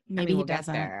doesn't. Maybe he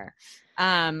doesn't. There.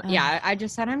 I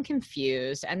just said I'm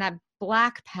confused. And that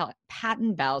black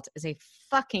patent belt is a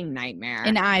fucking nightmare.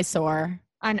 An eyesore,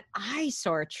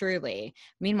 truly.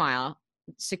 Meanwhile,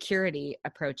 security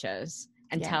approaches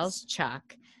and tells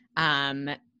Chuck,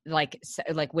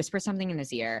 whisper something in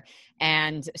his ear.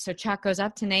 And so Chuck goes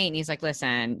up to Nate and he's like,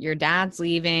 listen, your dad's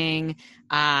leaving.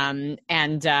 And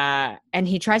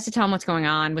he tries to tell him what's going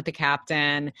on with the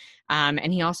captain.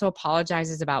 And he also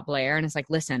apologizes about Blair and is like,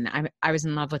 listen, I was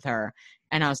in love with her.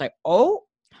 And I was like, oh.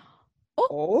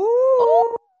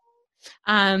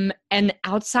 And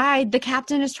outside, the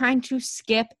captain is trying to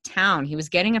skip town. He was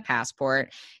getting a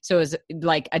passport. So it was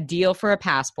like a deal for a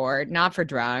passport, not for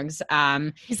drugs.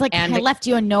 He's like, I left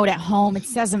you a note at home. It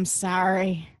says I'm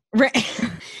sorry.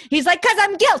 He's like, 'cause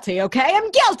I'm guilty, okay? I'm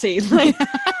guilty. Like,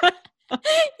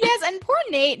 yes, and poor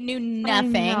Nate knew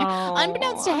nothing.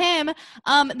 Unbeknownst to him,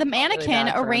 the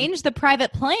mannequin arranged the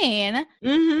private plane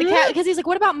because he's like,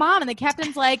 what about mom? And the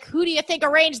captain's like, who do you think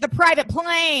arranged the private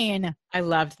plane? I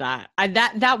loved that.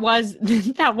 That was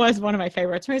one of my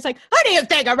favorites. Where he's like, who do you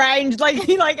think arranged? Like,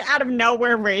 he like out of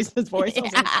nowhere raised his voice.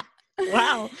 Yeah.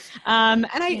 Wow. And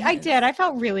I did. I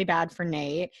felt really bad for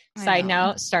Nate. Side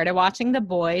note, started watching The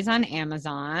Boys on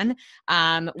Amazon,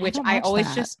 which I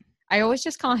always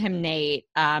just call him Nate.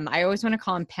 I always want to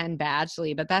call him Penn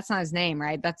Badgley, but that's not his name,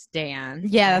 right? That's Dan.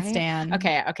 Yeah, right? That's Dan.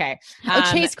 Okay.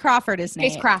 Chase Crawford is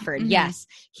Nate. Chase Crawford, yes.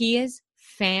 He is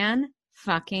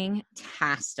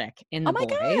fan-fucking-tastic in The Boys. Oh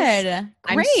my God.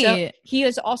 Great. He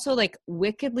is also like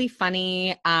wickedly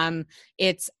funny. I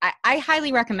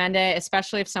highly recommend it,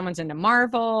 especially if someone's into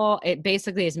Marvel. It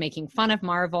basically is making fun of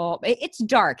Marvel. It's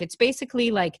dark. It's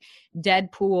basically like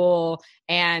Deadpool,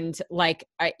 and like,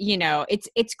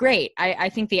 it's great. I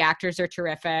think the actors are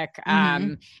terrific.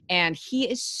 And he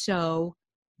is so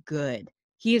good.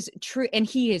 He is true. And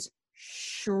he is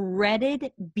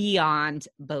shredded beyond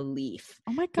belief.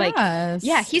 Oh my gosh.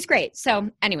 Yeah, he's great. So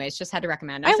anyways, just had to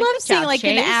recommend. I love seeing like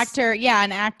Chase.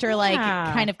 an actor like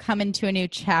kind of come into a new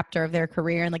chapter of their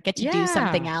career and like get to do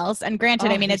something else. And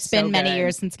granted, it's been many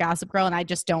years since Gossip Girl and I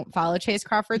just don't follow Chase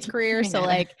Crawford's career. So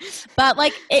but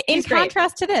in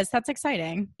contrast to this, that's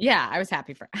exciting. Yeah, I was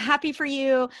happy for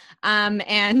you.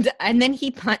 And then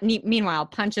he meanwhile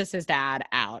punches his dad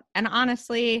out. And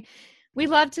honestly, We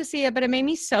love to see it, but it made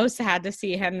me so sad to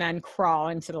see him then crawl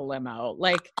into the limo.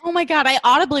 Like, oh my God, I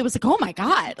audibly was like, oh my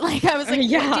God. Like, I was like,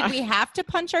 did we have to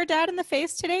punch our dad in the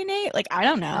face today, Nate? Like, I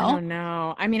don't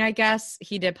know. I mean, I guess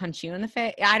he did punch you in the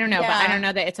face. I don't know, but I don't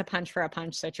know that it's a punch for a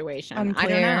punch situation. Unclear.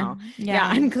 I don't know.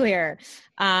 Yeah, unclear.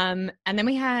 And then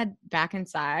we had back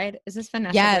inside. Is this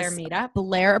Vanessa Blair meetup?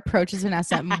 Blair approaches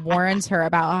Vanessa and warns her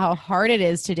about how hard it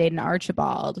is to date an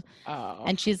Archibald. Oh.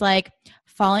 And she's like,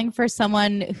 falling for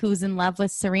someone who's in love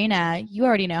with Serena, you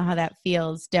already know how that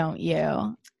feels, don't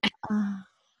you?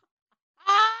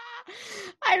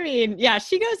 I mean, yeah,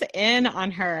 she goes in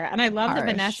on her. And I love that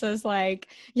Vanessa's like,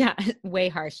 yeah, way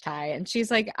harsh, Ty. And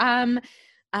she's like, I'm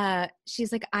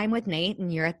with Nate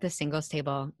and you're at the singles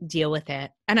table. Deal with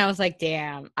it. And I was like,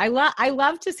 damn, I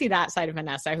love to see that side of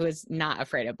Vanessa, who is not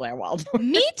afraid of Blair Waldorf.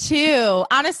 Me too.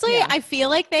 Honestly, I feel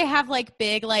like they have like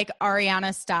big, like Ariana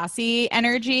Stassi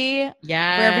energy.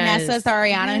 Yeah. Where Vanessa's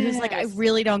Ariana, who's like, I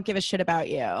really don't give a shit about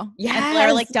you. Yeah. And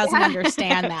Blair like doesn't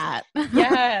understand that.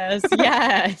 Yes.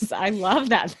 I love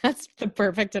that. That's the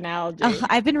perfect analogy.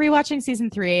 I've been rewatching season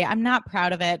 3. I'm not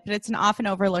proud of it, but it's an often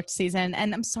overlooked season.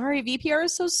 And I'm sorry, VPR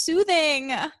is so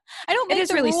soothing. I don't make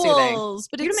the really rules,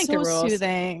 but it's so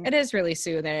soothing. It is really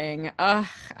soothing.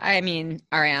 I mean,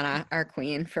 Ariana, our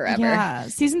queen forever. Yeah.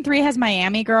 Season 3 has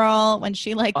Miami Girl when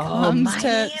she like comes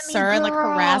to Sir and like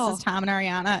harasses Tom and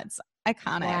Ariana. It's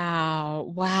iconic.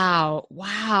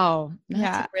 Wow.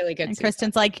 That's a really good. And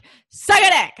Kristen's like, suck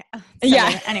a dick. So,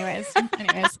 anyways.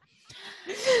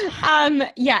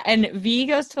 And V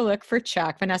goes to look for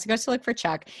Chuck. Vanessa goes to look for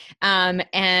Chuck.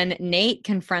 And Nate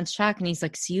confronts Chuck and he's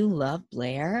like, so you love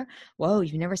Blair? Whoa,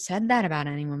 you've never said that about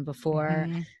anyone before.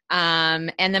 Mm-hmm.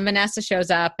 And then Vanessa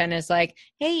shows up and is like,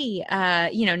 hey,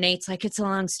 Nate's like, it's a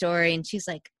long story. And she's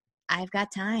like, I've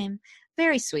got time.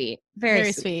 Very sweet.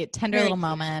 Very sweet. Tender little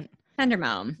moment. Tender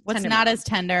mom. What's not as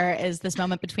tender is this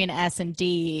moment between S and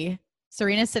D.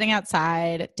 Serena's sitting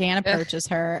outside. Dan approaches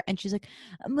her and she's like,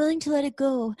 I'm willing to let it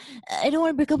go. I don't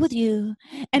want to break up with you.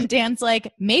 And Dan's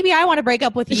like, maybe I want to break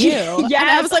up with you. And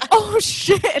I was like, oh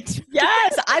shit.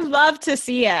 Yes. I love to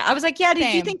see it. I was like, yeah,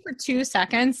 did you think for 2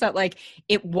 seconds that like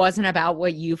it wasn't about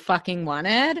what you fucking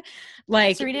wanted?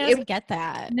 Like Serena doesn't get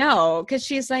that. No, because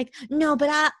she's like, no, but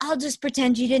I'll just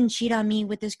pretend you didn't cheat on me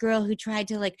with this girl who tried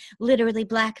to like literally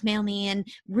blackmail me and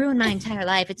ruin my entire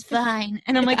life. It's fine.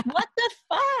 And I'm like, what the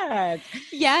fuck?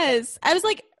 Yes. I was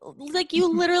like you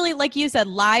literally, like you said,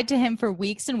 lied to him for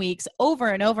weeks and weeks over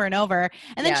and over and over.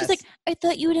 And then she's like, I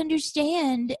thought you would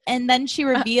understand. And then she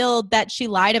revealed that she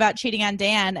lied about cheating on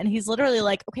Dan. And he's literally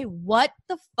like, okay, what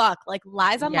the fuck? Like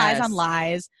lies on lies on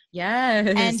lies.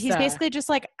 Yes. And he's basically just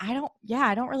like, I don't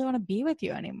really want to be with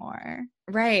you anymore.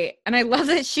 Right. And I love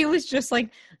that she was just like,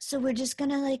 so we're just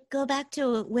going to like go back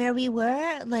to where we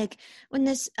were, like when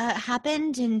this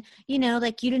happened and,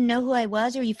 like you didn't know who I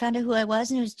was or you found out who I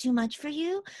was and it was too much for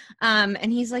you.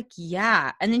 And he's like,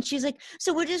 yeah. And then she's like,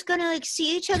 so we're just going to like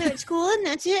see each other at school and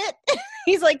that's it.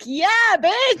 He's like, yeah,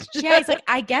 bitch. Yeah. He's like,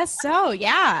 I guess so.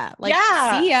 Yeah. Like,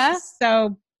 see ya.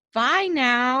 So bye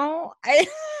now. I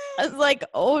was like,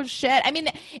 oh shit. I mean,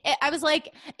 I was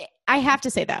like, I have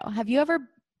to say though, have you ever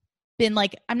been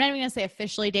like, I'm not even gonna say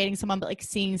officially dating someone, but like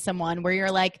seeing someone where you're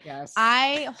like,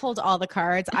 I hold all the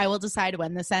cards. I will decide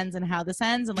when this ends and how this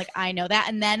ends. And like, I know that.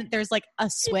 And then there's like a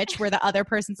switch where the other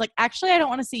person's like, actually, I don't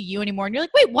want to see you anymore. And you're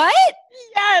like, wait, what?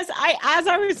 Yes. As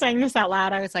I was saying this out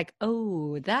loud, I was like,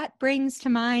 oh, that brings to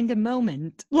mind a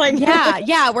moment. Like,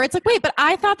 yeah. Where it's like, wait, but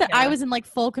I thought that I was in like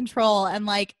full control and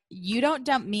like, you don't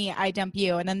dump me, I dump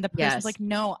you. And then the person's like,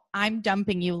 no, I'm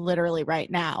dumping you literally right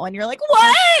now. And you're like,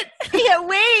 what? Yeah,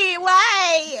 wait,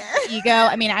 why? Ego.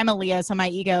 I mean, I'm a Leo, so my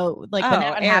ego, like when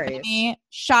that would happen to me,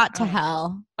 shot to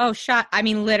hell. Oh, shot. I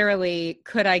mean, literally,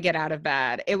 could I get out of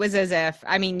bed? It was as if,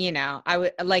 I mean, I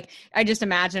would like, I just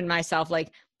imagined myself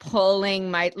like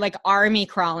pulling my like army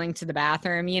crawling to the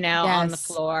bathroom, on the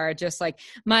floor, just like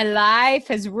my life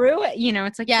has ruined,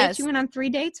 it's like, bitch, you went on 3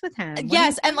 dates with him.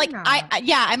 Yes. And like,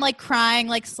 I'm like crying,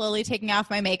 like slowly taking off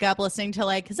my makeup, listening to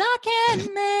like, 'cause I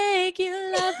can't make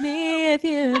you love me if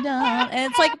you don't.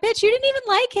 And it's like, bitch, you didn't even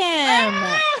like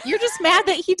him. You're just mad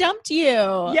that he dumped you.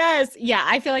 Yes. Yeah.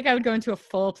 I feel like I would go into a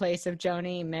full place of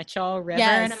Joni Mitchell River.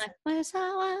 And I'm like, where's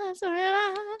oh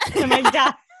my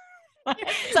God.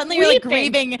 Suddenly you're like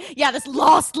grieving this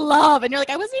lost love and you're like,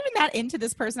 I wasn't even that into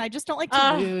this person, I just don't like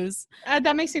to lose.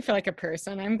 That makes me feel like a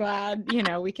person. I'm glad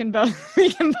we can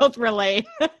both relate.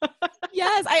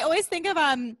 Yes, I always think of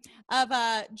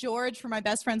George from My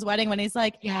Best Friend's Wedding when he's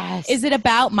like, yes, is it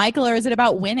about Michael or is it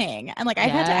about winning? And like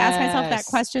I've had to ask myself that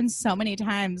question so many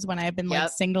times when I've been like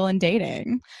single and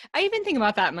dating. I even think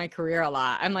about that in my career a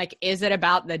lot. I'm like, is it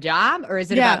about the job or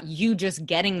is it about you just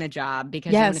getting the job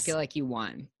because you want to feel like you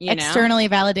won? You externally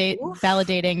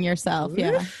validating yourself. Oof.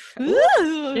 Yeah.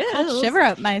 Ooh, shiver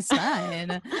up my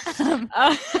spine.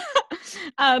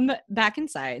 Back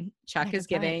inside, Chuck is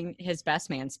giving his best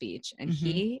man speech, and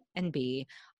he and B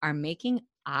are making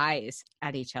eyes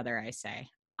at each other. I say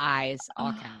eyes,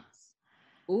 all counts.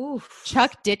 Oof.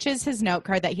 Chuck ditches his note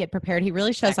card that he had prepared. He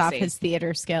really shows off his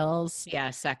theater skills. Yeah,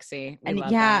 sexy. And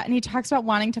and he talks about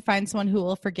wanting to find someone who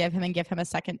will forgive him and give him a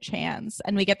second chance.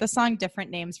 And we get the song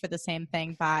Different Names for the Same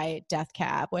Thing by Death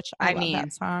Cab, which I love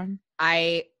that song.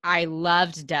 I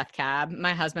loved Death Cab.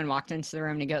 My husband walked into the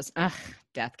room and he goes, ugh,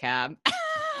 Death Cab.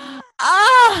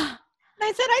 And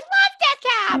I said, I love Death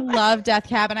Cab. I love Death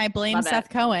Cab. And I blame Seth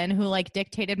Cohen, who like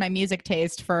dictated my music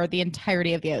taste for the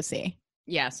entirety of the OC.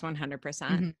 Yes,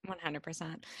 100%.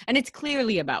 100%. And it's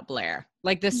clearly about Blair.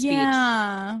 Like the speech.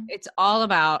 Yeah. It's all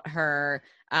about her.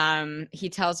 He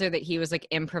tells her that he was like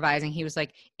improvising. He was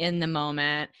like in the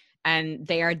moment and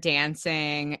they are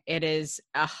dancing. It is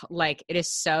like, it is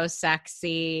so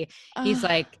sexy. He's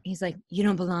like, you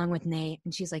don't belong with Nate.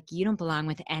 And she's like, you don't belong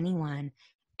with anyone.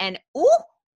 And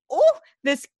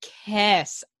this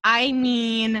kiss. I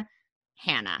mean,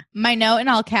 Hannah. My note in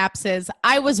all caps is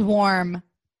I was warm.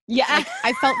 Yeah. Like,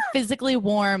 I felt physically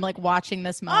warm, like watching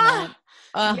this moment.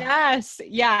 Yes.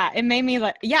 Yeah. It made me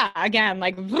like, again,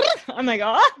 like, I'm like,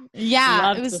 oh,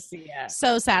 yeah, it was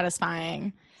so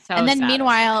satisfying.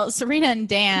 Meanwhile, Serena and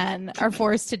Dan are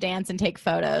forced to dance and take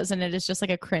photos, and it is just like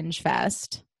a cringe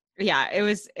fest. Yeah, it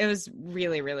was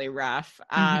really, really rough.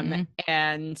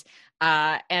 And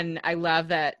I love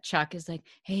that Chuck is like,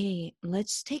 hey,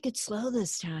 let's take it slow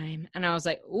this time. And I was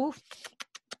like, ooh.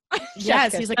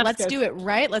 Yes, he's like, let's do it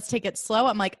right. Let's take it slow.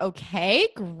 I'm like, okay,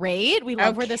 great. We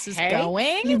love where this is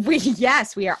going.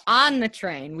 We are on the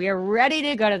train. We are ready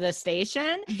to go to the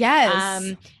station.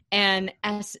 Yes. And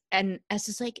S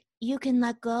is like, you can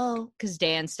let go, because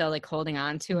Dan's still like holding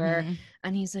on to her,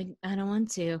 and he's like, I don't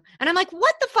want to. And I'm like,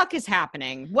 what the fuck is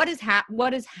happening? What is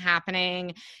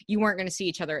happening? You weren't going to see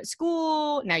each other at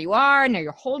school. Now you are. Now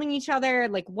you're holding each other.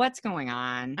 Like, what's going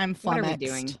on? I'm flummoxed. What are we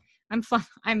doing?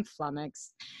 I'm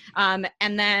flummoxed. And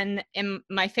then in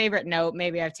my favorite note,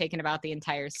 maybe I've taken about the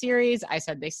entire series, I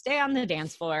said they stay on the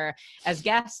dance floor as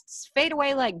guests fade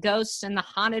away like ghosts in the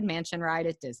Haunted Mansion ride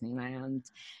at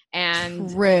Disneyland. And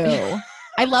true.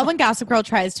 I love when Gossip Girl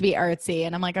tries to be artsy,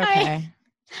 and I'm like, okay.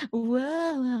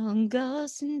 Whoa,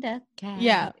 ghosts and death cab.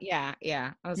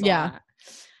 Yeah. I was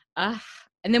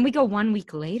and then we go 1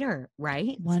 week later,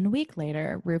 right? 1 week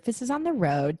later, Rufus is on the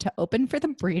road to open for the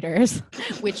Breeders,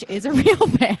 which is a real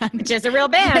band.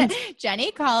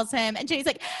 Jenny calls him, and Jenny's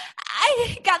like,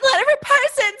 I got a letter from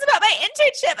Parsons about my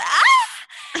internship.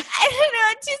 I don't know.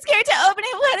 I'm too scared to open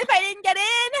it. What if I didn't get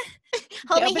in?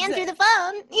 Hold my hand through the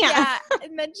phone. Yeah.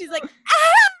 And then she's like, I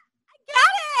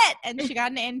got it. And she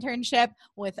got an internship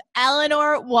with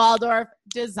Eleanor Waldorf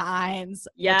Designs.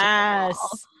 Yes.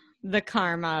 The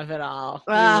karma of it all.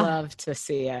 We love to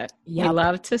see it. Yep. We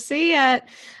love to see it.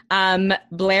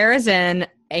 Blair is in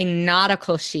a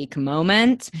nautical chic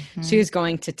moment. She's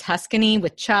going to Tuscany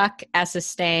with Chuck. S is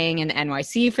staying in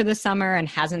NYC for the summer and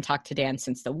hasn't talked to Dan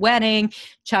since the wedding.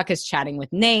 Chuck is chatting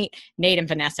with Nate. Nate and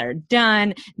Vanessa are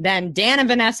done. Then Dan and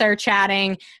Vanessa are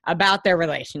chatting about their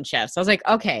relationships. I was like,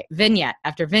 okay, vignette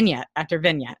after vignette after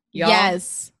vignette. Y'all,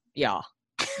 yes. Y'all.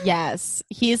 Yes.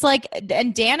 He's like,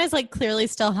 and Dan is like clearly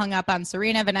still hung up on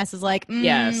Serena. Vanessa's like,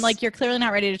 yes, like you're clearly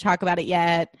not ready to talk about it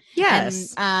yet.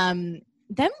 Yes. And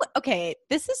then, okay,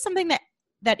 this is something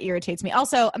that irritates me.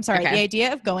 Also, I'm sorry, the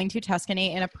idea of going to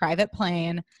Tuscany in a private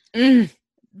plane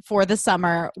for the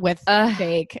summer with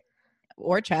Jake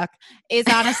or Chuck is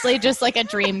honestly just like a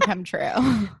dream come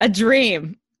true. A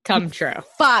dream come true.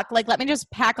 Fuck. Like, let me just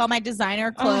pack all my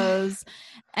designer clothes.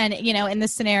 And, you know, in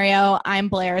this scenario, I'm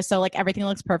Blair. So, like, everything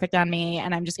looks perfect on me.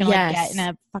 And I'm just going to, like, get in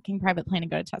a fucking private plane and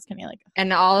go to Tuscany. Like,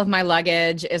 and all of my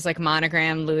luggage is, like,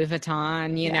 monogram Louis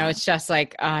Vuitton. You know, it's just,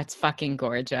 like, it's fucking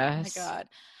gorgeous. Oh, my God.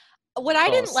 What I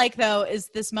didn't like, though, is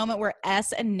this moment where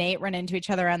S and Nate run into each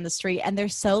other on the street. And they're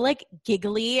so, like,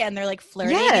 giggly. And they're, like,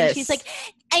 flirting. Yes. And she's like,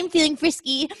 I'm feeling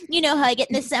frisky. You know how I get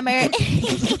in the summer.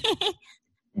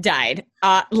 Died.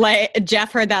 Like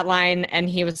Jeff heard that line and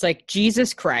he was like,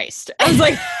 Jesus Christ. I was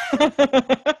like,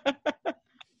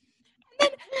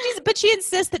 But she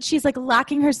insists that she's like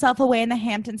locking herself away in the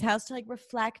Hamptons house to like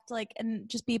reflect, like, and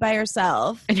just be by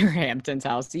herself. In her Hamptons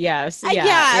house, yes. Yeah.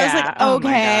 I was like,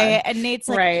 okay. And Nate's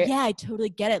like, right. yeah, I totally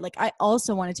get it. Like, I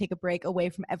also want to take a break away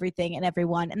from everything and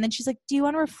everyone. And then she's like, do you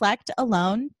want to reflect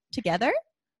alone together?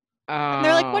 And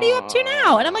they're like, what are you up to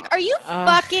now? And I'm like, are you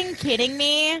fucking kidding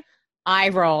me? Eye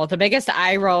roll. The biggest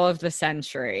eye roll of the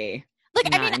century.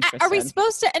 Like, I mean, are we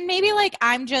supposed to, and maybe like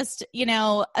I'm just, you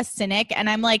know, a cynic and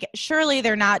I'm like, surely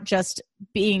they're not just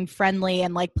being friendly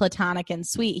and like platonic and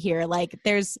sweet here. Like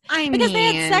because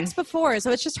they had sex before.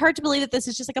 So it's just hard to believe that this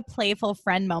is just like a playful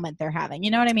friend moment they're having.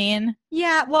 You know what I mean?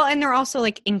 Yeah. Well, and they're also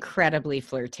like incredibly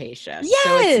flirtatious. Yes.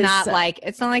 So it's not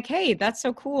like, hey, that's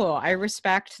so cool. I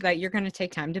respect that you're going to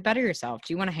take time to better yourself.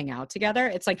 Do you want to hang out together?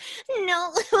 It's like,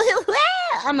 no.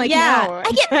 I'm like, yeah, no.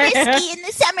 I get frisky in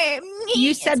the summer.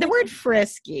 You said the word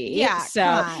frisky. Yeah. So,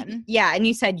 come on. yeah. And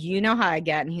you said, you know how I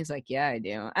get. And he's like, yeah, I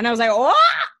do. And I was like,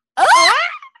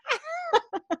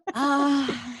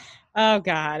 oh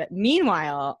God.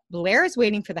 Meanwhile, Blair is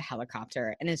waiting for the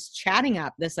helicopter and is chatting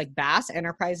up this like Bass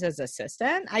Enterprises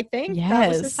assistant, I think. Yes. That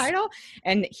was his title.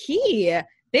 And they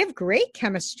have great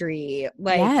chemistry.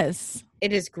 Like, yes.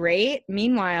 It is great.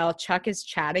 Meanwhile, Chuck is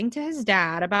chatting to his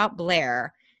dad about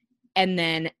Blair. And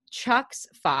then Chuck's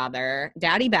father,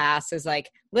 Daddy Bass, is like,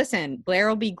 listen, Blair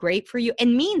will be great for you,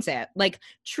 and means it. Like,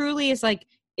 truly is like,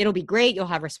 it'll be great. You'll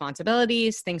have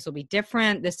responsibilities. Things will be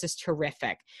different. This is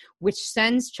terrific, which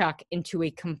sends Chuck into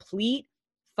a complete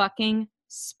fucking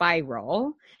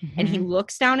spiral. Mm-hmm. And he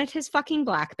looks down at his fucking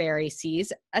BlackBerry,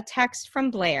 sees a text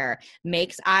from Blair,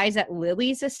 makes eyes at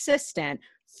Lily's assistant,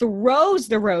 throws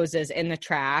the roses in the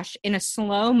trash in a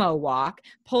slow-mo walk,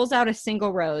 pulls out a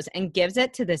single rose and gives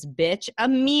it to this bitch,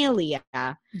 Amelia.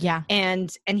 Yeah.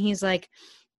 And he's like,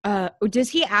 does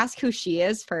he ask who she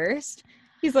is first?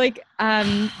 He's like,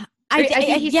 yeah.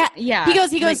 He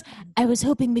goes, like, I was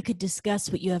hoping we could discuss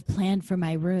what you have planned for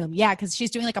my room. Yeah, because she's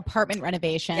doing like apartment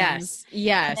renovations.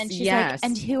 Yes. And then she's like,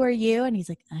 and who are you? And he's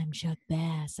like, I'm Chuck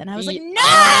Bass. And I was like,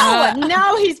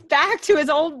 no, he's back to his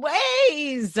old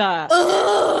ways.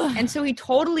 And so he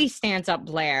totally stands up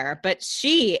Blair, but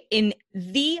she, in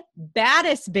the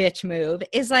baddest bitch move,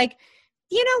 is like,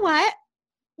 you know what?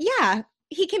 Yeah,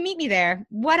 he can meet me there,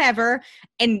 whatever.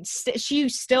 And she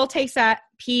still takes that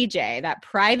PJ, that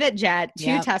private jet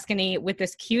to Tuscany with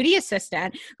this cutie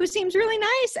assistant who seems really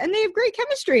nice, and they have great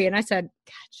chemistry. And I said,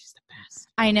 God, she's the best.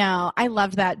 I know. I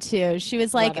loved that too. She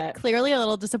was like clearly a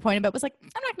little disappointed, but was like,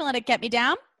 I'm not going to let it get me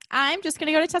down. I'm just going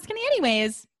to go to Tuscany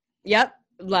anyways. Yep.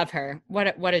 Love her. What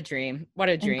a dream. What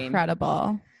a dream.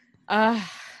 Incredible. And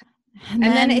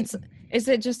then is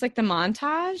it just like the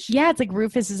montage? Yeah, it's like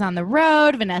Rufus is on the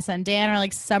road. Vanessa and Dan are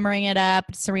like summering it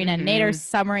up. Serena and Nate are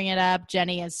summering it up.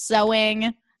 Jenny is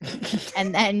sewing.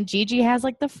 And then Gigi has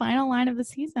like the final line of the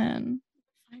season.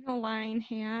 Final line,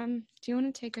 Han. Do you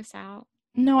want to take us out?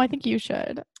 No, I think you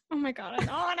should. Oh my God, an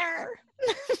honor.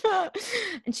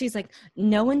 And she's like,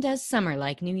 no one does summer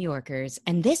like New Yorkers.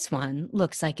 And this one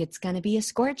looks like it's going to be a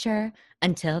scorcher.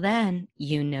 Until then,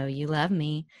 you know you love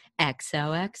me.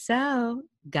 XOXO,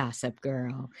 Gossip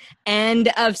Girl.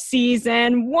 End of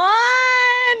season 1.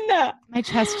 My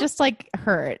chest just like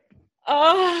hurt.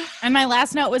 Oh. And my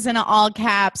last note was in all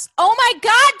caps. Oh my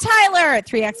God, Tyler!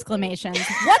 3 exclamations.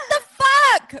 What the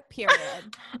fuck? Period.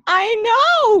 I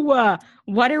know.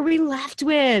 What are we left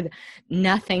with?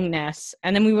 Nothingness.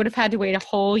 And then we would have had to wait a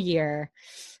whole year.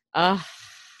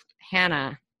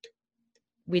 Hannah,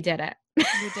 we did it. We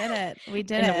did it. We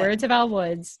did it. In the words of Elle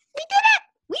Woods, we did it.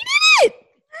 We did it.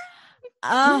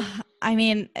 I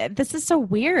mean, this is so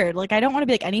weird. Like, I don't want to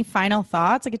be like, any final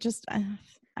thoughts? Like, it just, I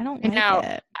don't like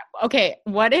it. Okay,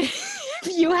 what if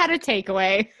you had a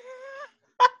takeaway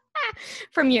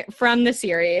from the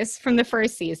series, from the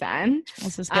first season?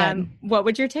 This is good. What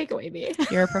would your takeaway be?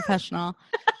 You're a professional.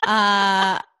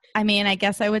 I mean, I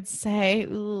guess I would say,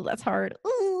 ooh, that's hard.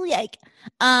 Ooh, yike.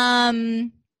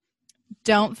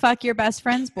 Don't fuck your best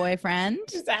friend's boyfriend.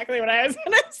 Exactly what I was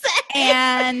going to say.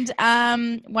 And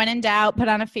when in doubt, put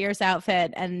on a fierce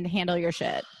outfit and handle your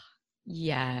shit.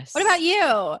 Yes. What about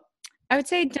you? I would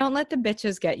say don't let the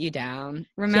bitches get you down.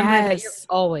 Remember that you're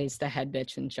always the head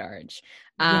bitch in charge.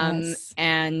 Yes.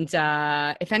 And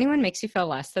if anyone makes you feel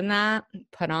less than that,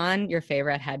 put on your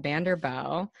favorite headband or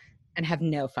bow and have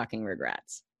no fucking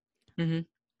regrets. Mm-hmm.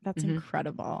 That's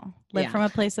incredible. Live from a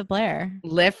place of Blair.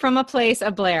 Live from a place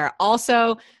of Blair.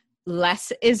 Also,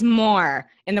 less is more.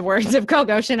 In the words of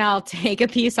Coco Chanel, take a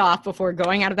piece off before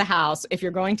going out of the house. If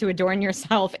you're going to adorn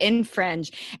yourself in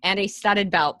fringe and a studded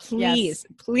belt, please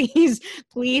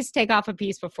take off a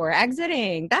piece before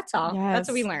exiting. That's all. Yes. That's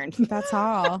what we learned. That's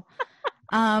all.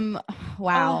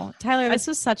 Wow. Tyler, this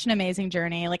was such an amazing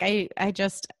journey. Like I'm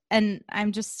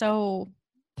just so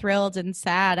thrilled and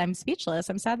sad. I'm speechless.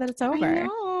 I'm sad that it's over. I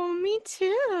know, me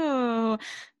too.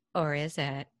 Or is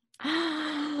it?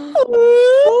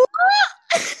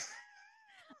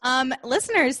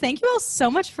 Listeners, thank you all so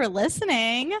much for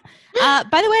listening. By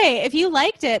the way, if you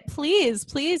liked it, please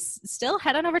still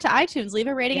head on over to iTunes, leave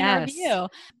a rating and a review.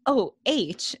 Oh,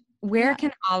 H, where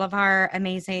can all of our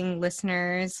amazing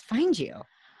listeners find you?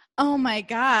 Oh my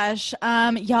gosh.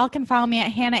 Y'all can follow me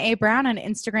at Hannah A. Brown on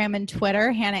Instagram and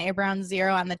Twitter, Hannah A. Brown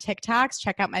 0 on the TikToks.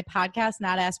 Check out my podcast,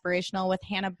 Not Aspirational with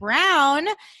Hannah Brown.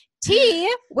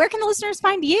 T, where can the listeners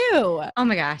find you? Oh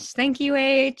my gosh. Thank you,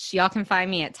 H. Y'all can find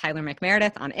me at Tyler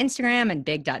Meredith on Instagram and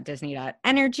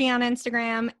big.disney.energy on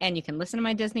Instagram. And you can listen to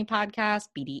my Disney podcast,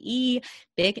 BDE,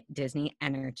 Big Disney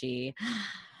Energy.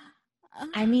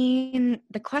 I mean,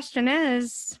 the question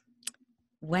is,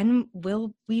 when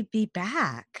will we be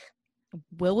back?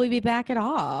 Will we be back at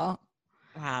all?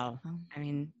 Wow. I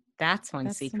mean, that's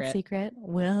one secret.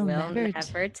 We'll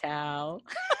never tell.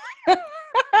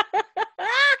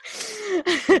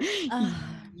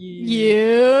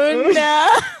 You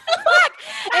know.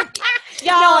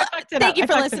 Y'all, thank you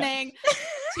for listening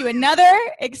to another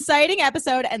exciting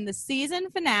episode and the season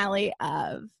finale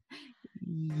of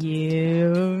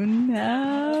You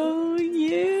Know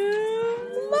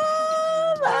You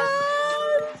Love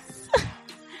Us.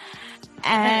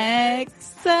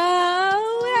 XOXO